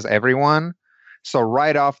compresses everyone. So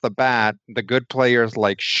right off the bat, the good players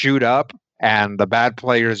like shoot up and the bad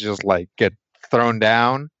players just like get thrown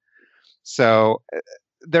down. So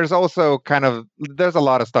there's also there's a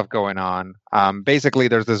lot of stuff going on. Basically,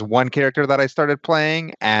 there's this one character that I started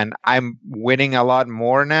playing and I'm winning a lot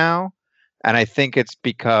more now. And I think it's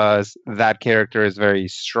because that character is very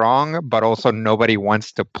strong, but also nobody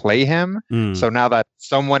wants to play him. So now that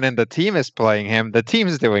someone in the team is playing him, the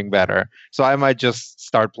team's doing better. So I might just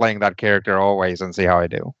start playing that character always and see how I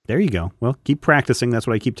do. There you go. Well, keep practicing. That's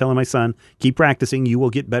what I keep telling my son. Keep practicing. You will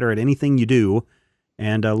get better at anything you do.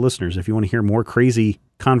 And listeners, if you want to hear more crazy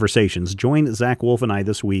conversations, join Zach Wolf and I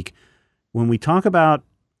this week when we talk about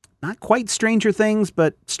not quite Stranger Things,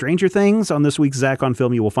 but Stranger Things. On this week's Zach on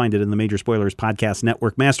Film, you will find it in the Major Spoilers Podcast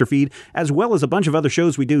Network master feed, as well as a bunch of other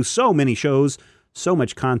shows we do. So many shows, so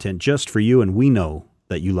much content just for you, and we know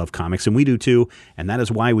that you love comics, and we do too, and that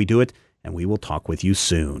is why we do it, and we will talk with you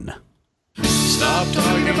soon. Stop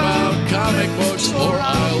talking about comic books or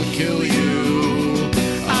I'll kill you.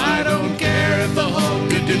 I don't care if the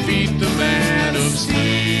Hulk could defeat the Man of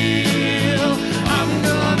Steel. I'm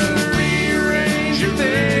gonna rearrange your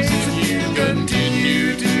face if you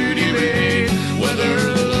continue to debate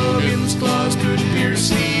whether Logan's claws could pierce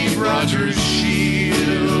Steve Rogers'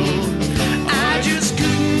 shield. I just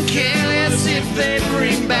couldn't care less if they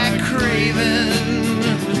bring back Kraven.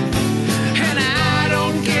 And I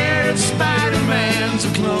don't care if Spider-Man's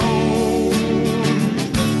a clone.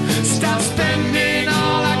 Stop spending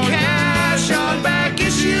all our cash on back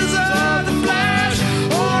issues of The Flash,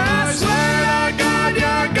 or I swear to God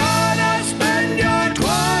you're gonna spend your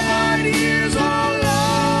 12 years alone.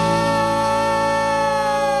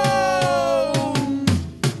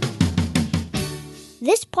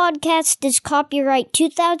 This podcast is copyright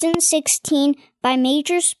 2016 by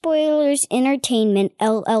Major Spoilers Entertainment,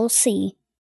 LLC.